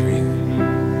surgery.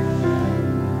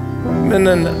 And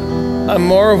then I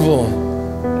marvel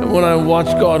when I watch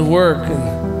God work.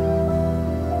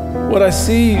 And what I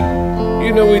see,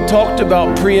 you know, we talked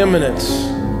about preeminence.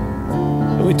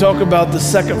 And we talk about the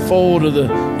second fold of the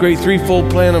great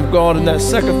threefold plan of God. And that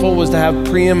second fold was to have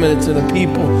preeminence in a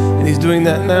people. And he's doing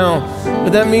that now.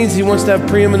 But that means he wants to have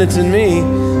preeminence in me.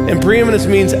 And preeminence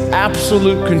means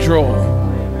absolute control.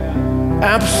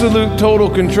 Absolute total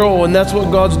control. And that's what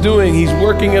God's doing. He's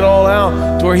working it all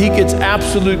out to where he gets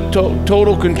absolute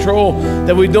total control.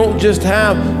 That we don't just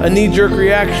have a knee-jerk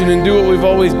reaction and do what we've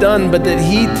always done, but that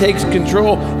he takes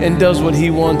control and does what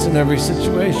he wants in every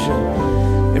situation.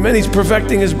 Amen. He's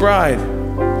perfecting his bride.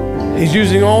 He's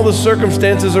using all the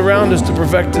circumstances around us to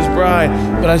perfect his bride.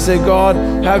 But I say, God,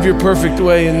 have your perfect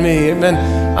way in me. Amen.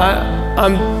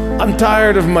 I'm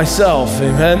tired of myself.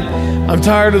 Amen. I'm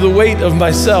tired of the weight of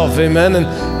myself. Amen. And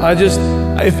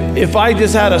if I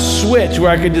just had a switch where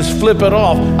I could just flip it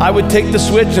off, I would take the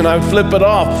switch and I would flip it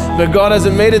off. But God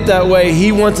hasn't made it that way.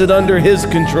 He wants it under his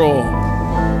control.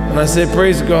 And I say,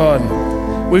 praise God.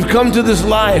 We've come to this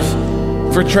life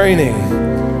for training.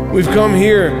 We've come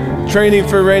here training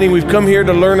for reigning. We've come here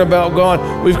to learn about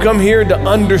God. We've come here to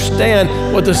understand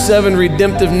what the 7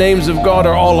 redemptive names of God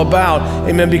are all about.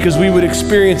 Amen. Because we would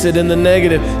experience it in the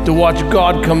negative to watch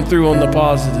God come through on the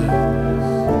positive.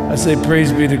 I say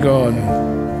praise be to God.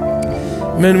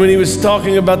 Man, when he was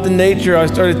talking about the nature, I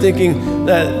started thinking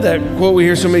that quote we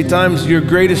hear so many times, your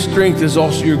greatest strength is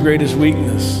also your greatest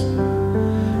weakness.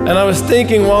 And I was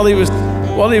thinking while he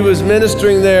was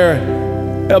ministering there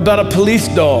about a police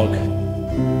dog.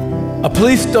 A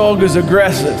police dog is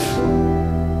aggressive,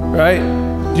 right?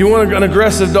 Do you want an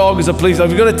aggressive dog as a police dog?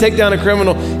 If you're going to take down a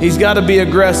criminal, he's got to be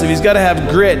aggressive. He's got to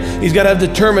have grit. He's got to have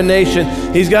determination.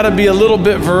 He's got to be a little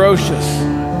bit ferocious.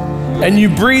 And you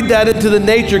breed that into the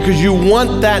nature because you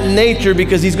want that nature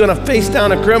because he's going to face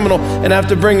down a criminal and have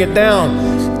to bring it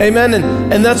down. Amen.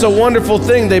 And that's a wonderful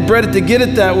thing. They bred it to get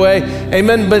it that way.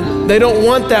 Amen. But they don't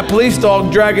want that police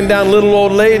dog dragging down little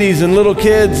old ladies and little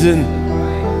kids. And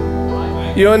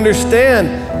you understand?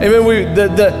 Amen.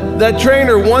 That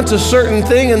trainer wants a certain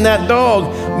thing in that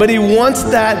dog, but he wants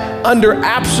that under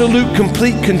absolute,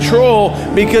 complete control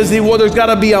because there's got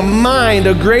to be a mind,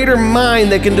 a greater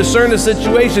mind that can discern the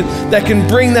situation, that can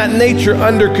bring that nature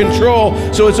under control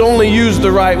so it's only used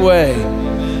the right way.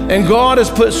 And God has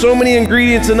put so many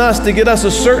ingredients in us to get us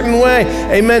a certain way.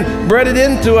 Amen. Bred it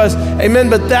into us. Amen.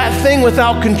 But that thing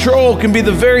without control can be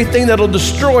the very thing that'll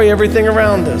destroy everything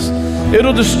around us.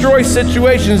 It'll destroy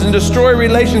situations and destroy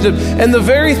relationships. And the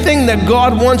very thing that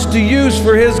God wants to use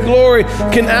for His glory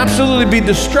can absolutely be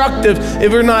destructive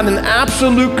if we're not in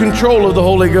absolute control of the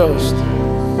Holy Ghost.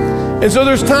 And so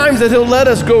there's times that He'll let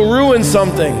us go ruin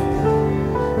something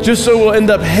just so we'll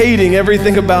end up hating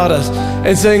everything about us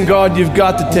and saying, God, you've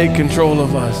got to take control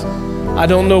of us. I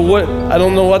don't know what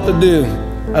to do.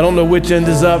 I don't know which end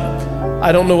is up.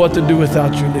 I don't know what to do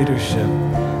without your leadership.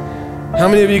 How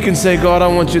many of you can say, God, I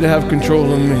want you to have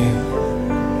control of me?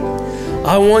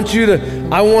 I want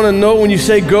to know when you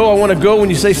say go, I want to go. When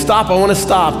you say stop, I want to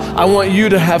stop. I want you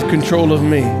to have control of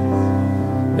me.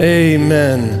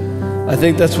 Amen. I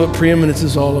think that's what preeminence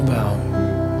is all about.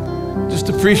 Just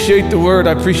appreciate the word.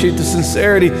 I appreciate the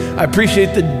sincerity. I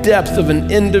appreciate the depth of an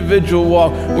individual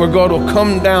walk where God will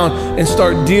come down and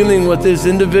start dealing with this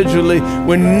individually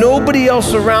when nobody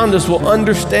else around us will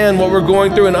understand what we're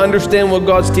going through and understand what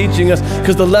God's teaching us,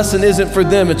 because the lesson isn't for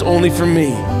them, it's only for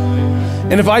me.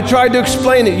 And if I tried to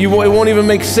explain it, it won't even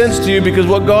make sense to you, because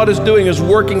what God is doing is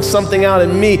working something out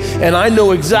in me, and I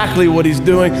know exactly what He's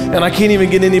doing, and I can't even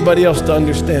get anybody else to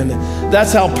understand it.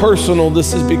 That's how personal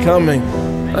this is becoming.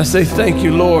 I say thank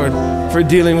you, Lord, for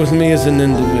dealing with me as an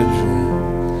individual.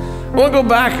 I want to go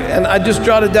back, and I just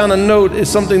jotted down a note. It's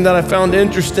something that I found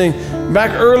interesting.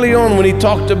 Back early on when he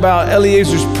talked about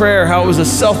Eliezer's prayer, how it was a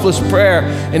selfless prayer,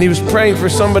 and he was praying for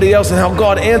somebody else, and how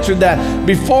God answered that.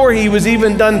 Before he was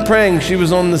even done praying, she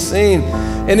was on the scene.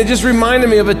 And it just reminded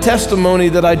me of a testimony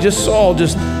that I just saw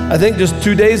I think just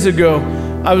 2 days ago.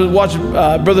 I was watching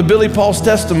Brother Billy Paul's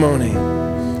testimony.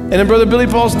 And in Brother Billy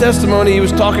Paul's testimony, he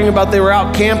was talking about they were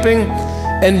out camping,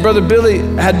 and Brother Billy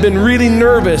had been really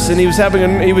nervous, and he was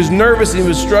nervous, and he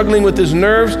was struggling with his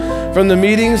nerves from the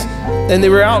meetings, and they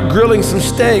were out grilling some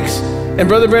steaks, and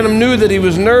Brother Branham knew that he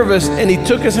was nervous, and he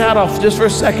took his hat off just for a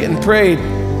second and prayed,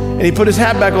 and he put his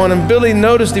hat back on, and Billy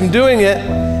noticed him doing it,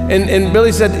 and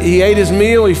Billy said he ate his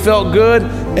meal, he felt good,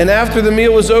 and after the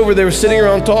meal was over, they were sitting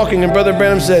around talking, and Brother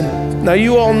Branham said, now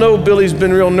you all know Billy's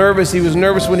been real nervous. He was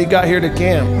nervous when he got here to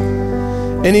camp.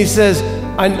 And he says,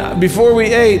 before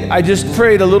we ate, I just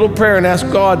prayed a little prayer and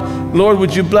asked God, Lord,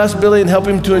 would you bless Billy and help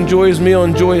him to enjoy his meal,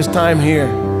 enjoy his time here?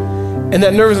 And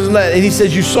that nervousness, and he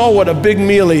says, you saw what a big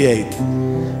meal he ate.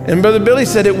 And Brother Billy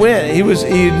said it went.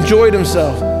 He enjoyed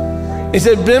himself. He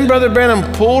said, then Brother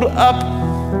Branham pulled up,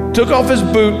 took off his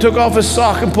boot, took off his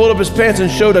sock, and pulled up his pants and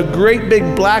showed a great big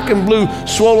black and blue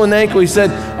swollen ankle. He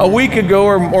said, a week ago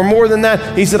or more than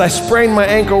that, he said, I sprained my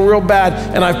ankle real bad,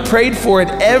 and I've prayed for it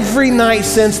every night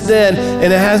since then,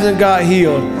 and it hasn't got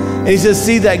healed. And he says,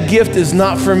 see, that gift is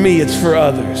not for me, it's for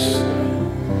others.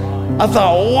 I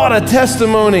thought, what a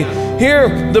testimony.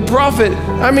 Here, the prophet,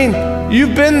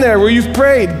 you've been there where you've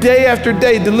prayed day after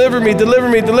day, deliver me, deliver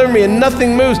me, deliver me, and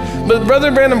nothing moves. But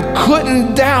Brother Branham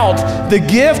couldn't doubt the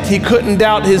gift. He couldn't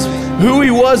doubt who he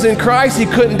was in Christ. He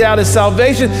couldn't doubt his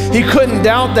salvation. He couldn't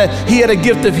doubt that he had a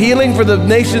gift of healing for the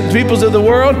nations, peoples of the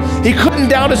world. He couldn't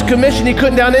doubt his commission. He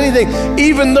couldn't doubt anything.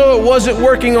 Even though it wasn't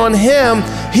working on him,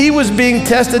 he was being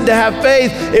tested to have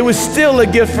faith. It was still a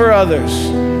gift for others.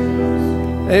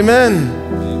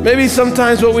 Amen. Maybe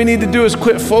sometimes what we need to do is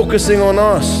quit focusing on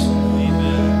us.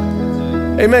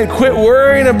 Amen. Quit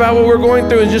worrying about what we're going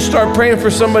through and just start praying for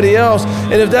somebody else.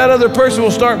 And if that other person will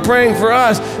start praying for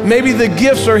us, maybe the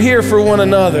gifts are here for one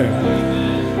another.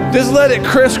 Just let it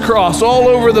crisscross all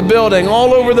over the building,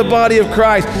 all over the body of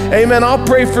Christ. Amen. I'll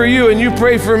pray for you and you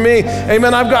pray for me.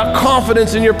 Amen. I've got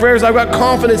confidence in your prayers. I've got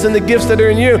confidence in the gifts that are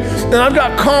in you. And I've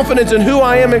got confidence in who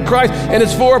I am in Christ, and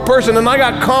it's for a person. And I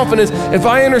got confidence if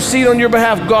I intercede on your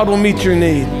behalf, God will meet your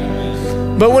need.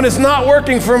 But when it's not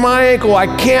working for my ankle, I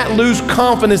can't lose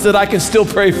confidence that I can still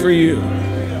pray for you.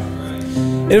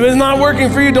 And if it's not working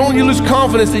for you, don't you lose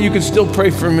confidence that you can still pray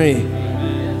for me.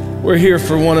 We're here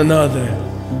for one another.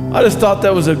 I just thought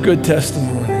that was a good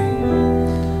testimony.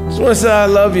 Just want to say I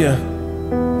love you.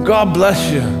 God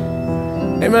bless you.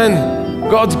 Amen.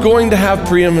 God's going to have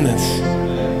preeminence.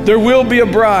 There will be a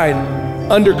bride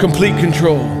under complete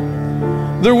control.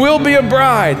 There will be a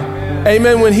bride.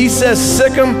 Amen. When he says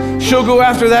sick 'em, she'll go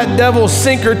after that devil,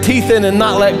 sink her teeth in and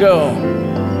not let go.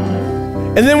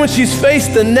 And then when she's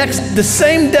faced the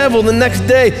same devil the next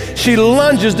day, she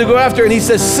lunges to go after it, and he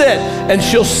says sit, and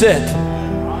she'll sit.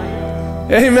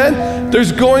 Amen.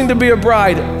 There's going to be a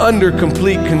bride under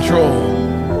complete control.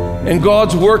 And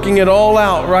God's working it all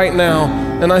out right now.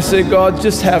 And I say, God,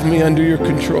 just have me under your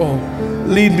control.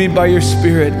 Lead me by your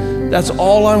Spirit. That's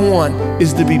all I want,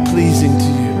 is to be pleasing to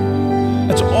you.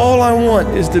 That's all I want,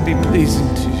 is to be pleasing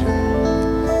to you.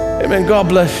 Amen. God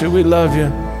bless you. We love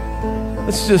you.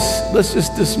 Let's just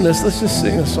dismiss. Let's just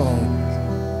sing a song.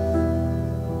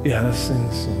 Yeah, let's sing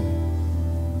a song.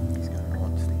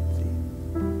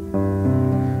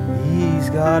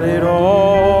 got it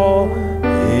all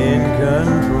in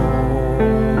control.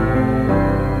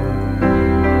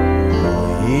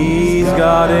 He's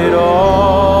got it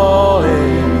all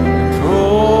in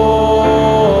control.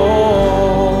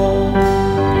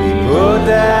 He put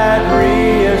that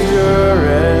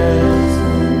reassurance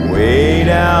way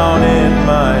down in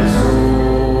my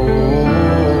soul.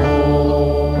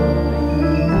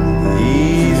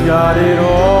 He's got it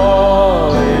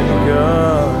all in control.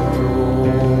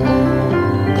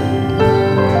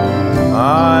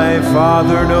 My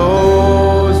Father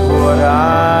knows what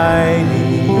I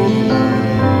need.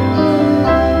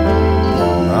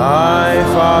 My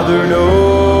Father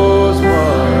knows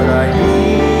what I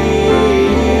need.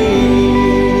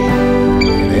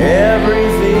 In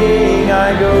everything I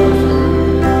go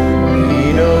through, He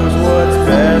knows what's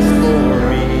best for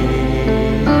me.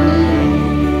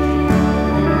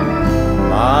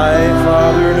 My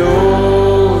Father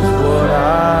knows what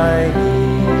I need.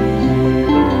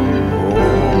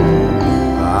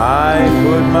 Oh, I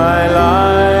put my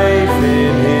life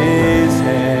in His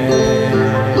hand.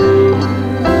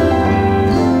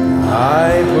 I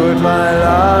put my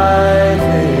life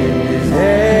in His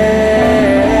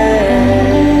hand.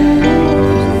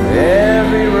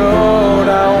 Every road I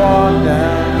walk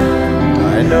down,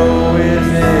 I know is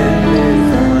in His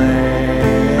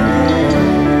plan.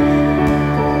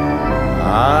 I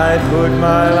put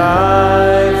my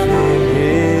life in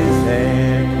His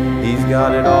hand. He's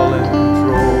got it all in control.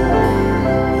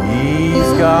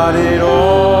 He's got it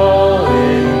all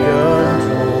in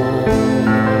control.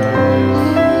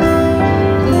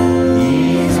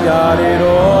 He's got it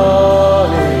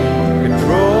all in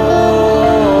control.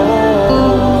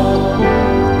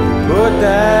 Put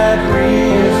that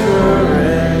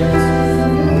reassurance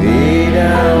way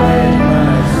down in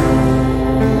my soul.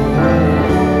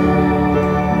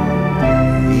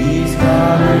 He's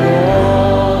got it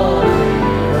all in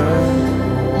control.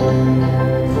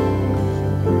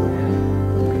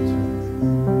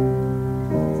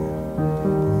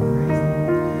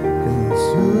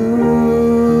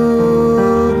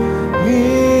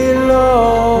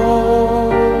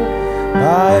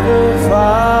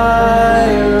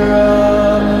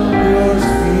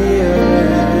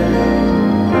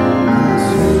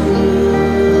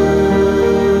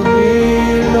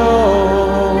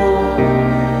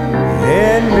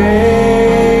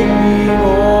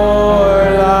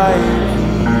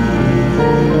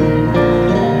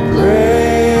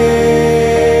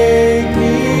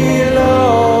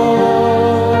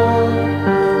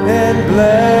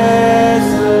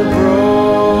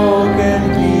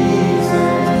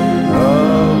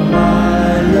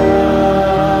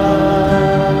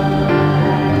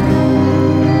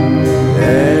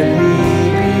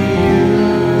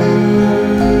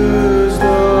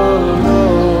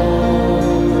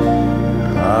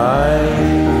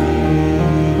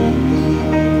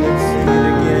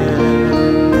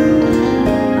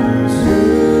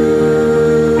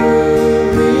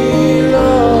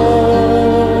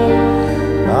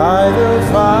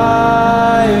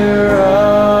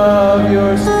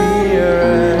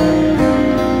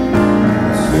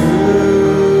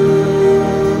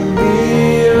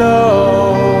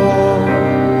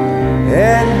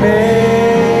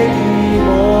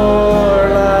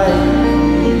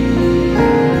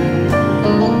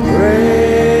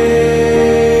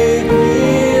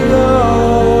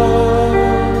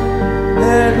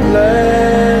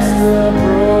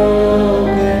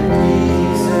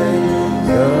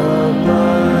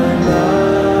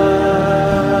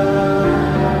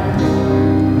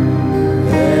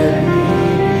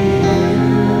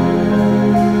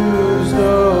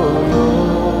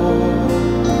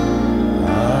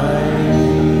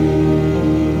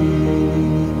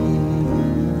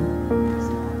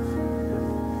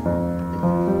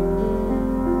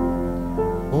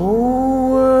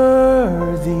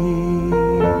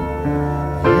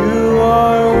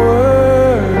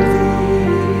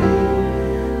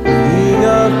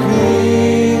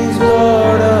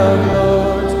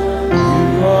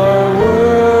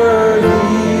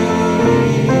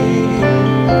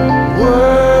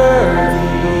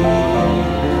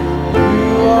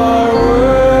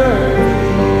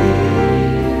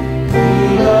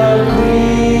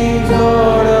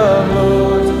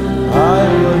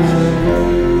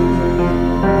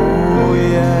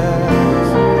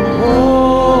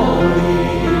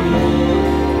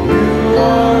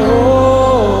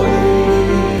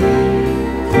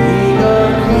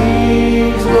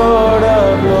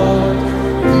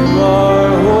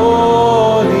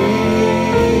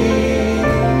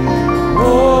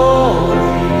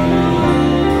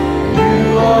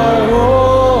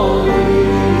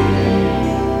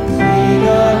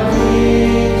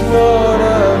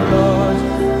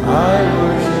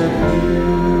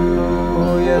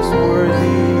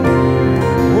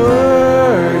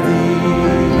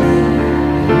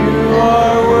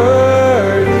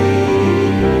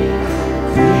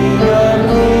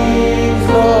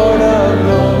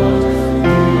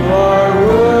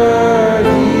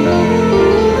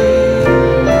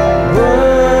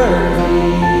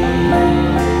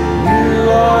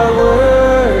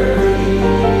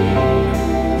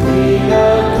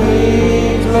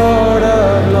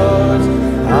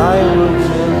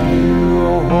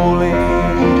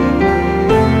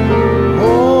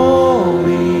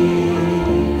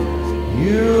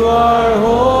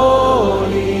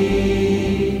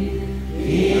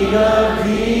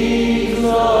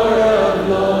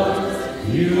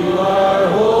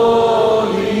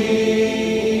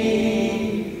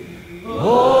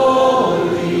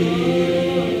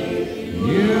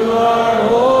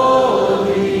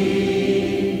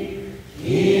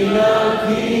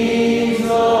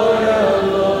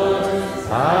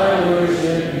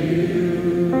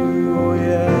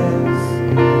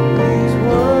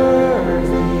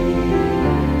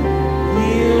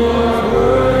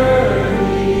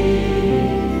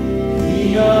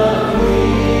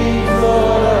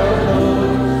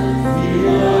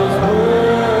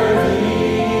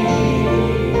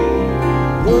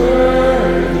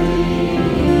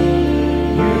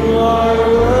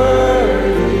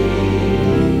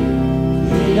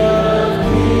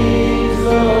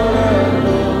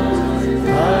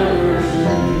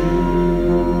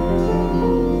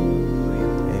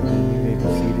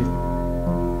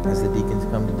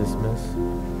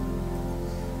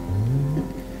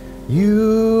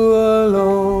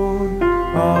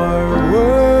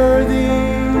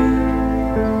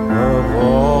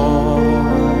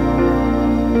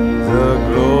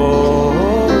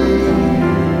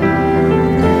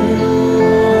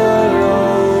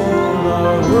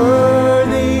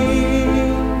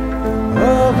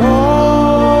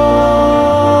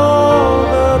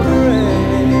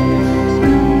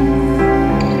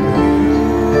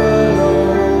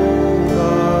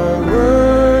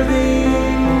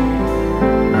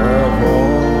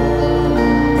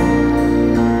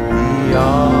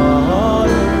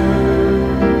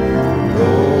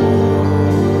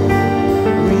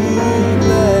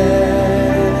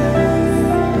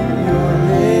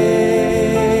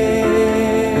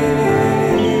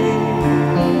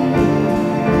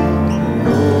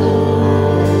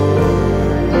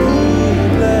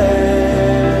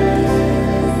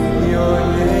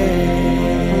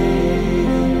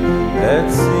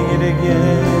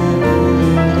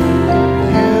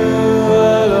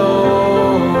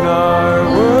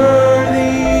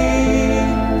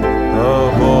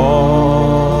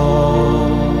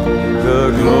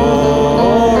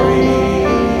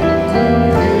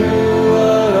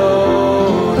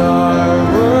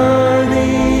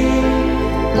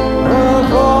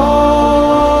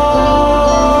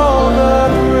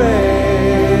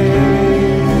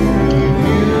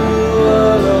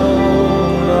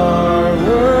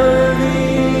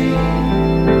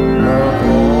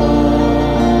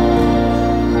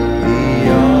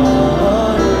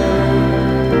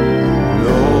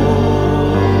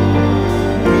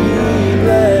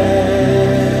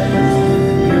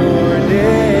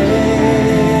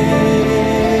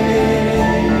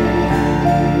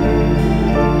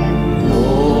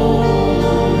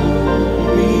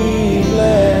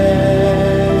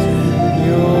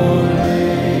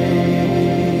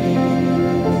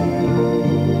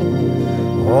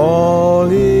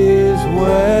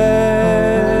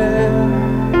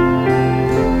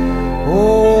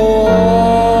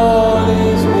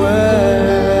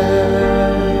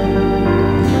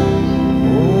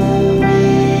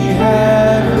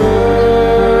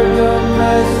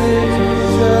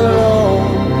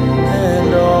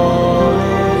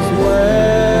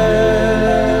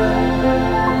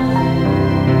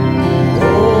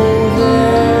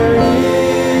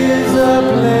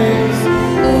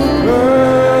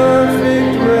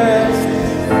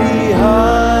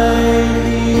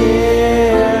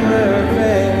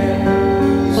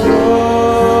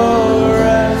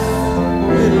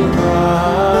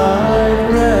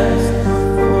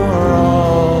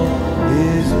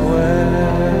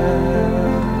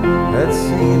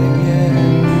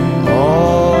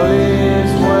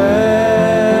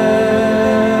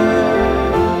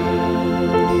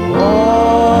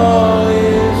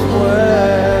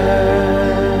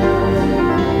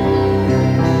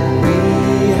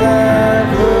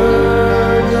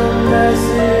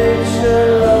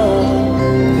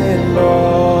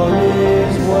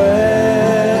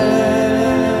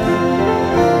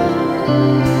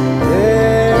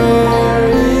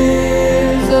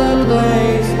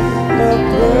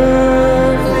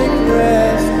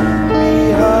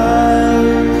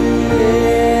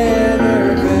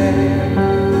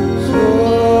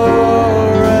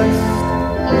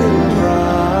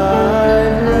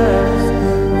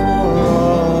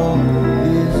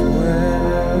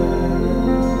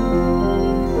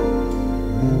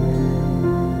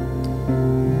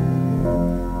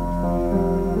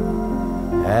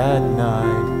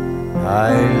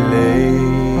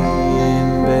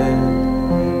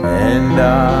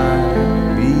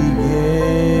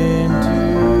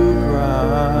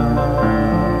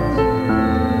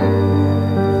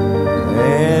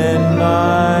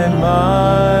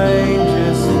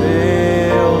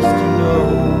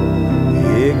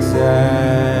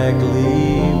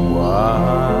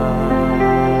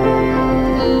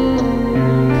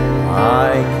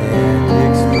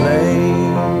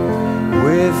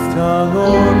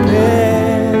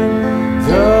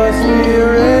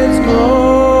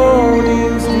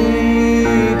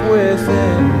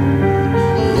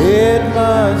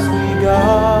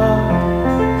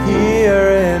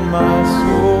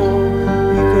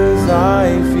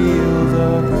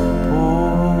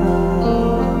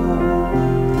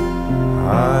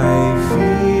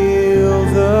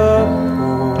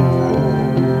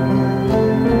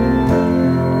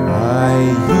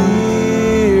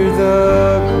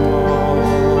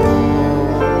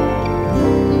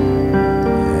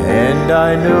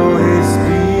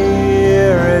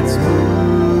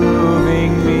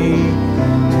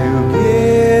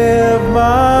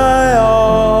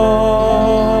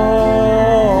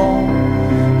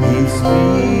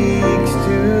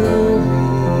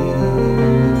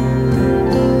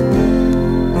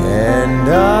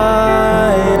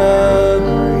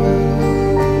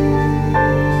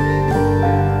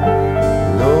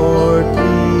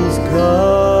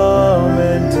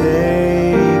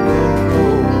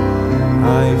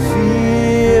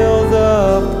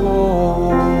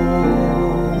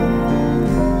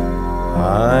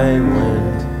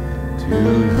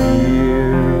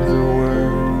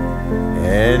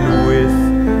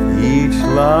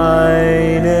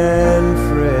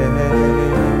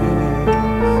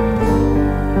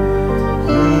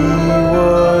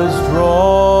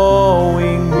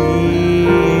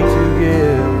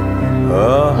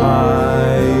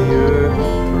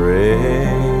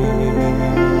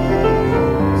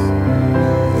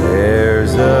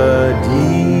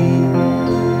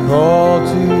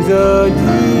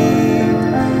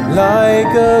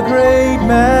 the great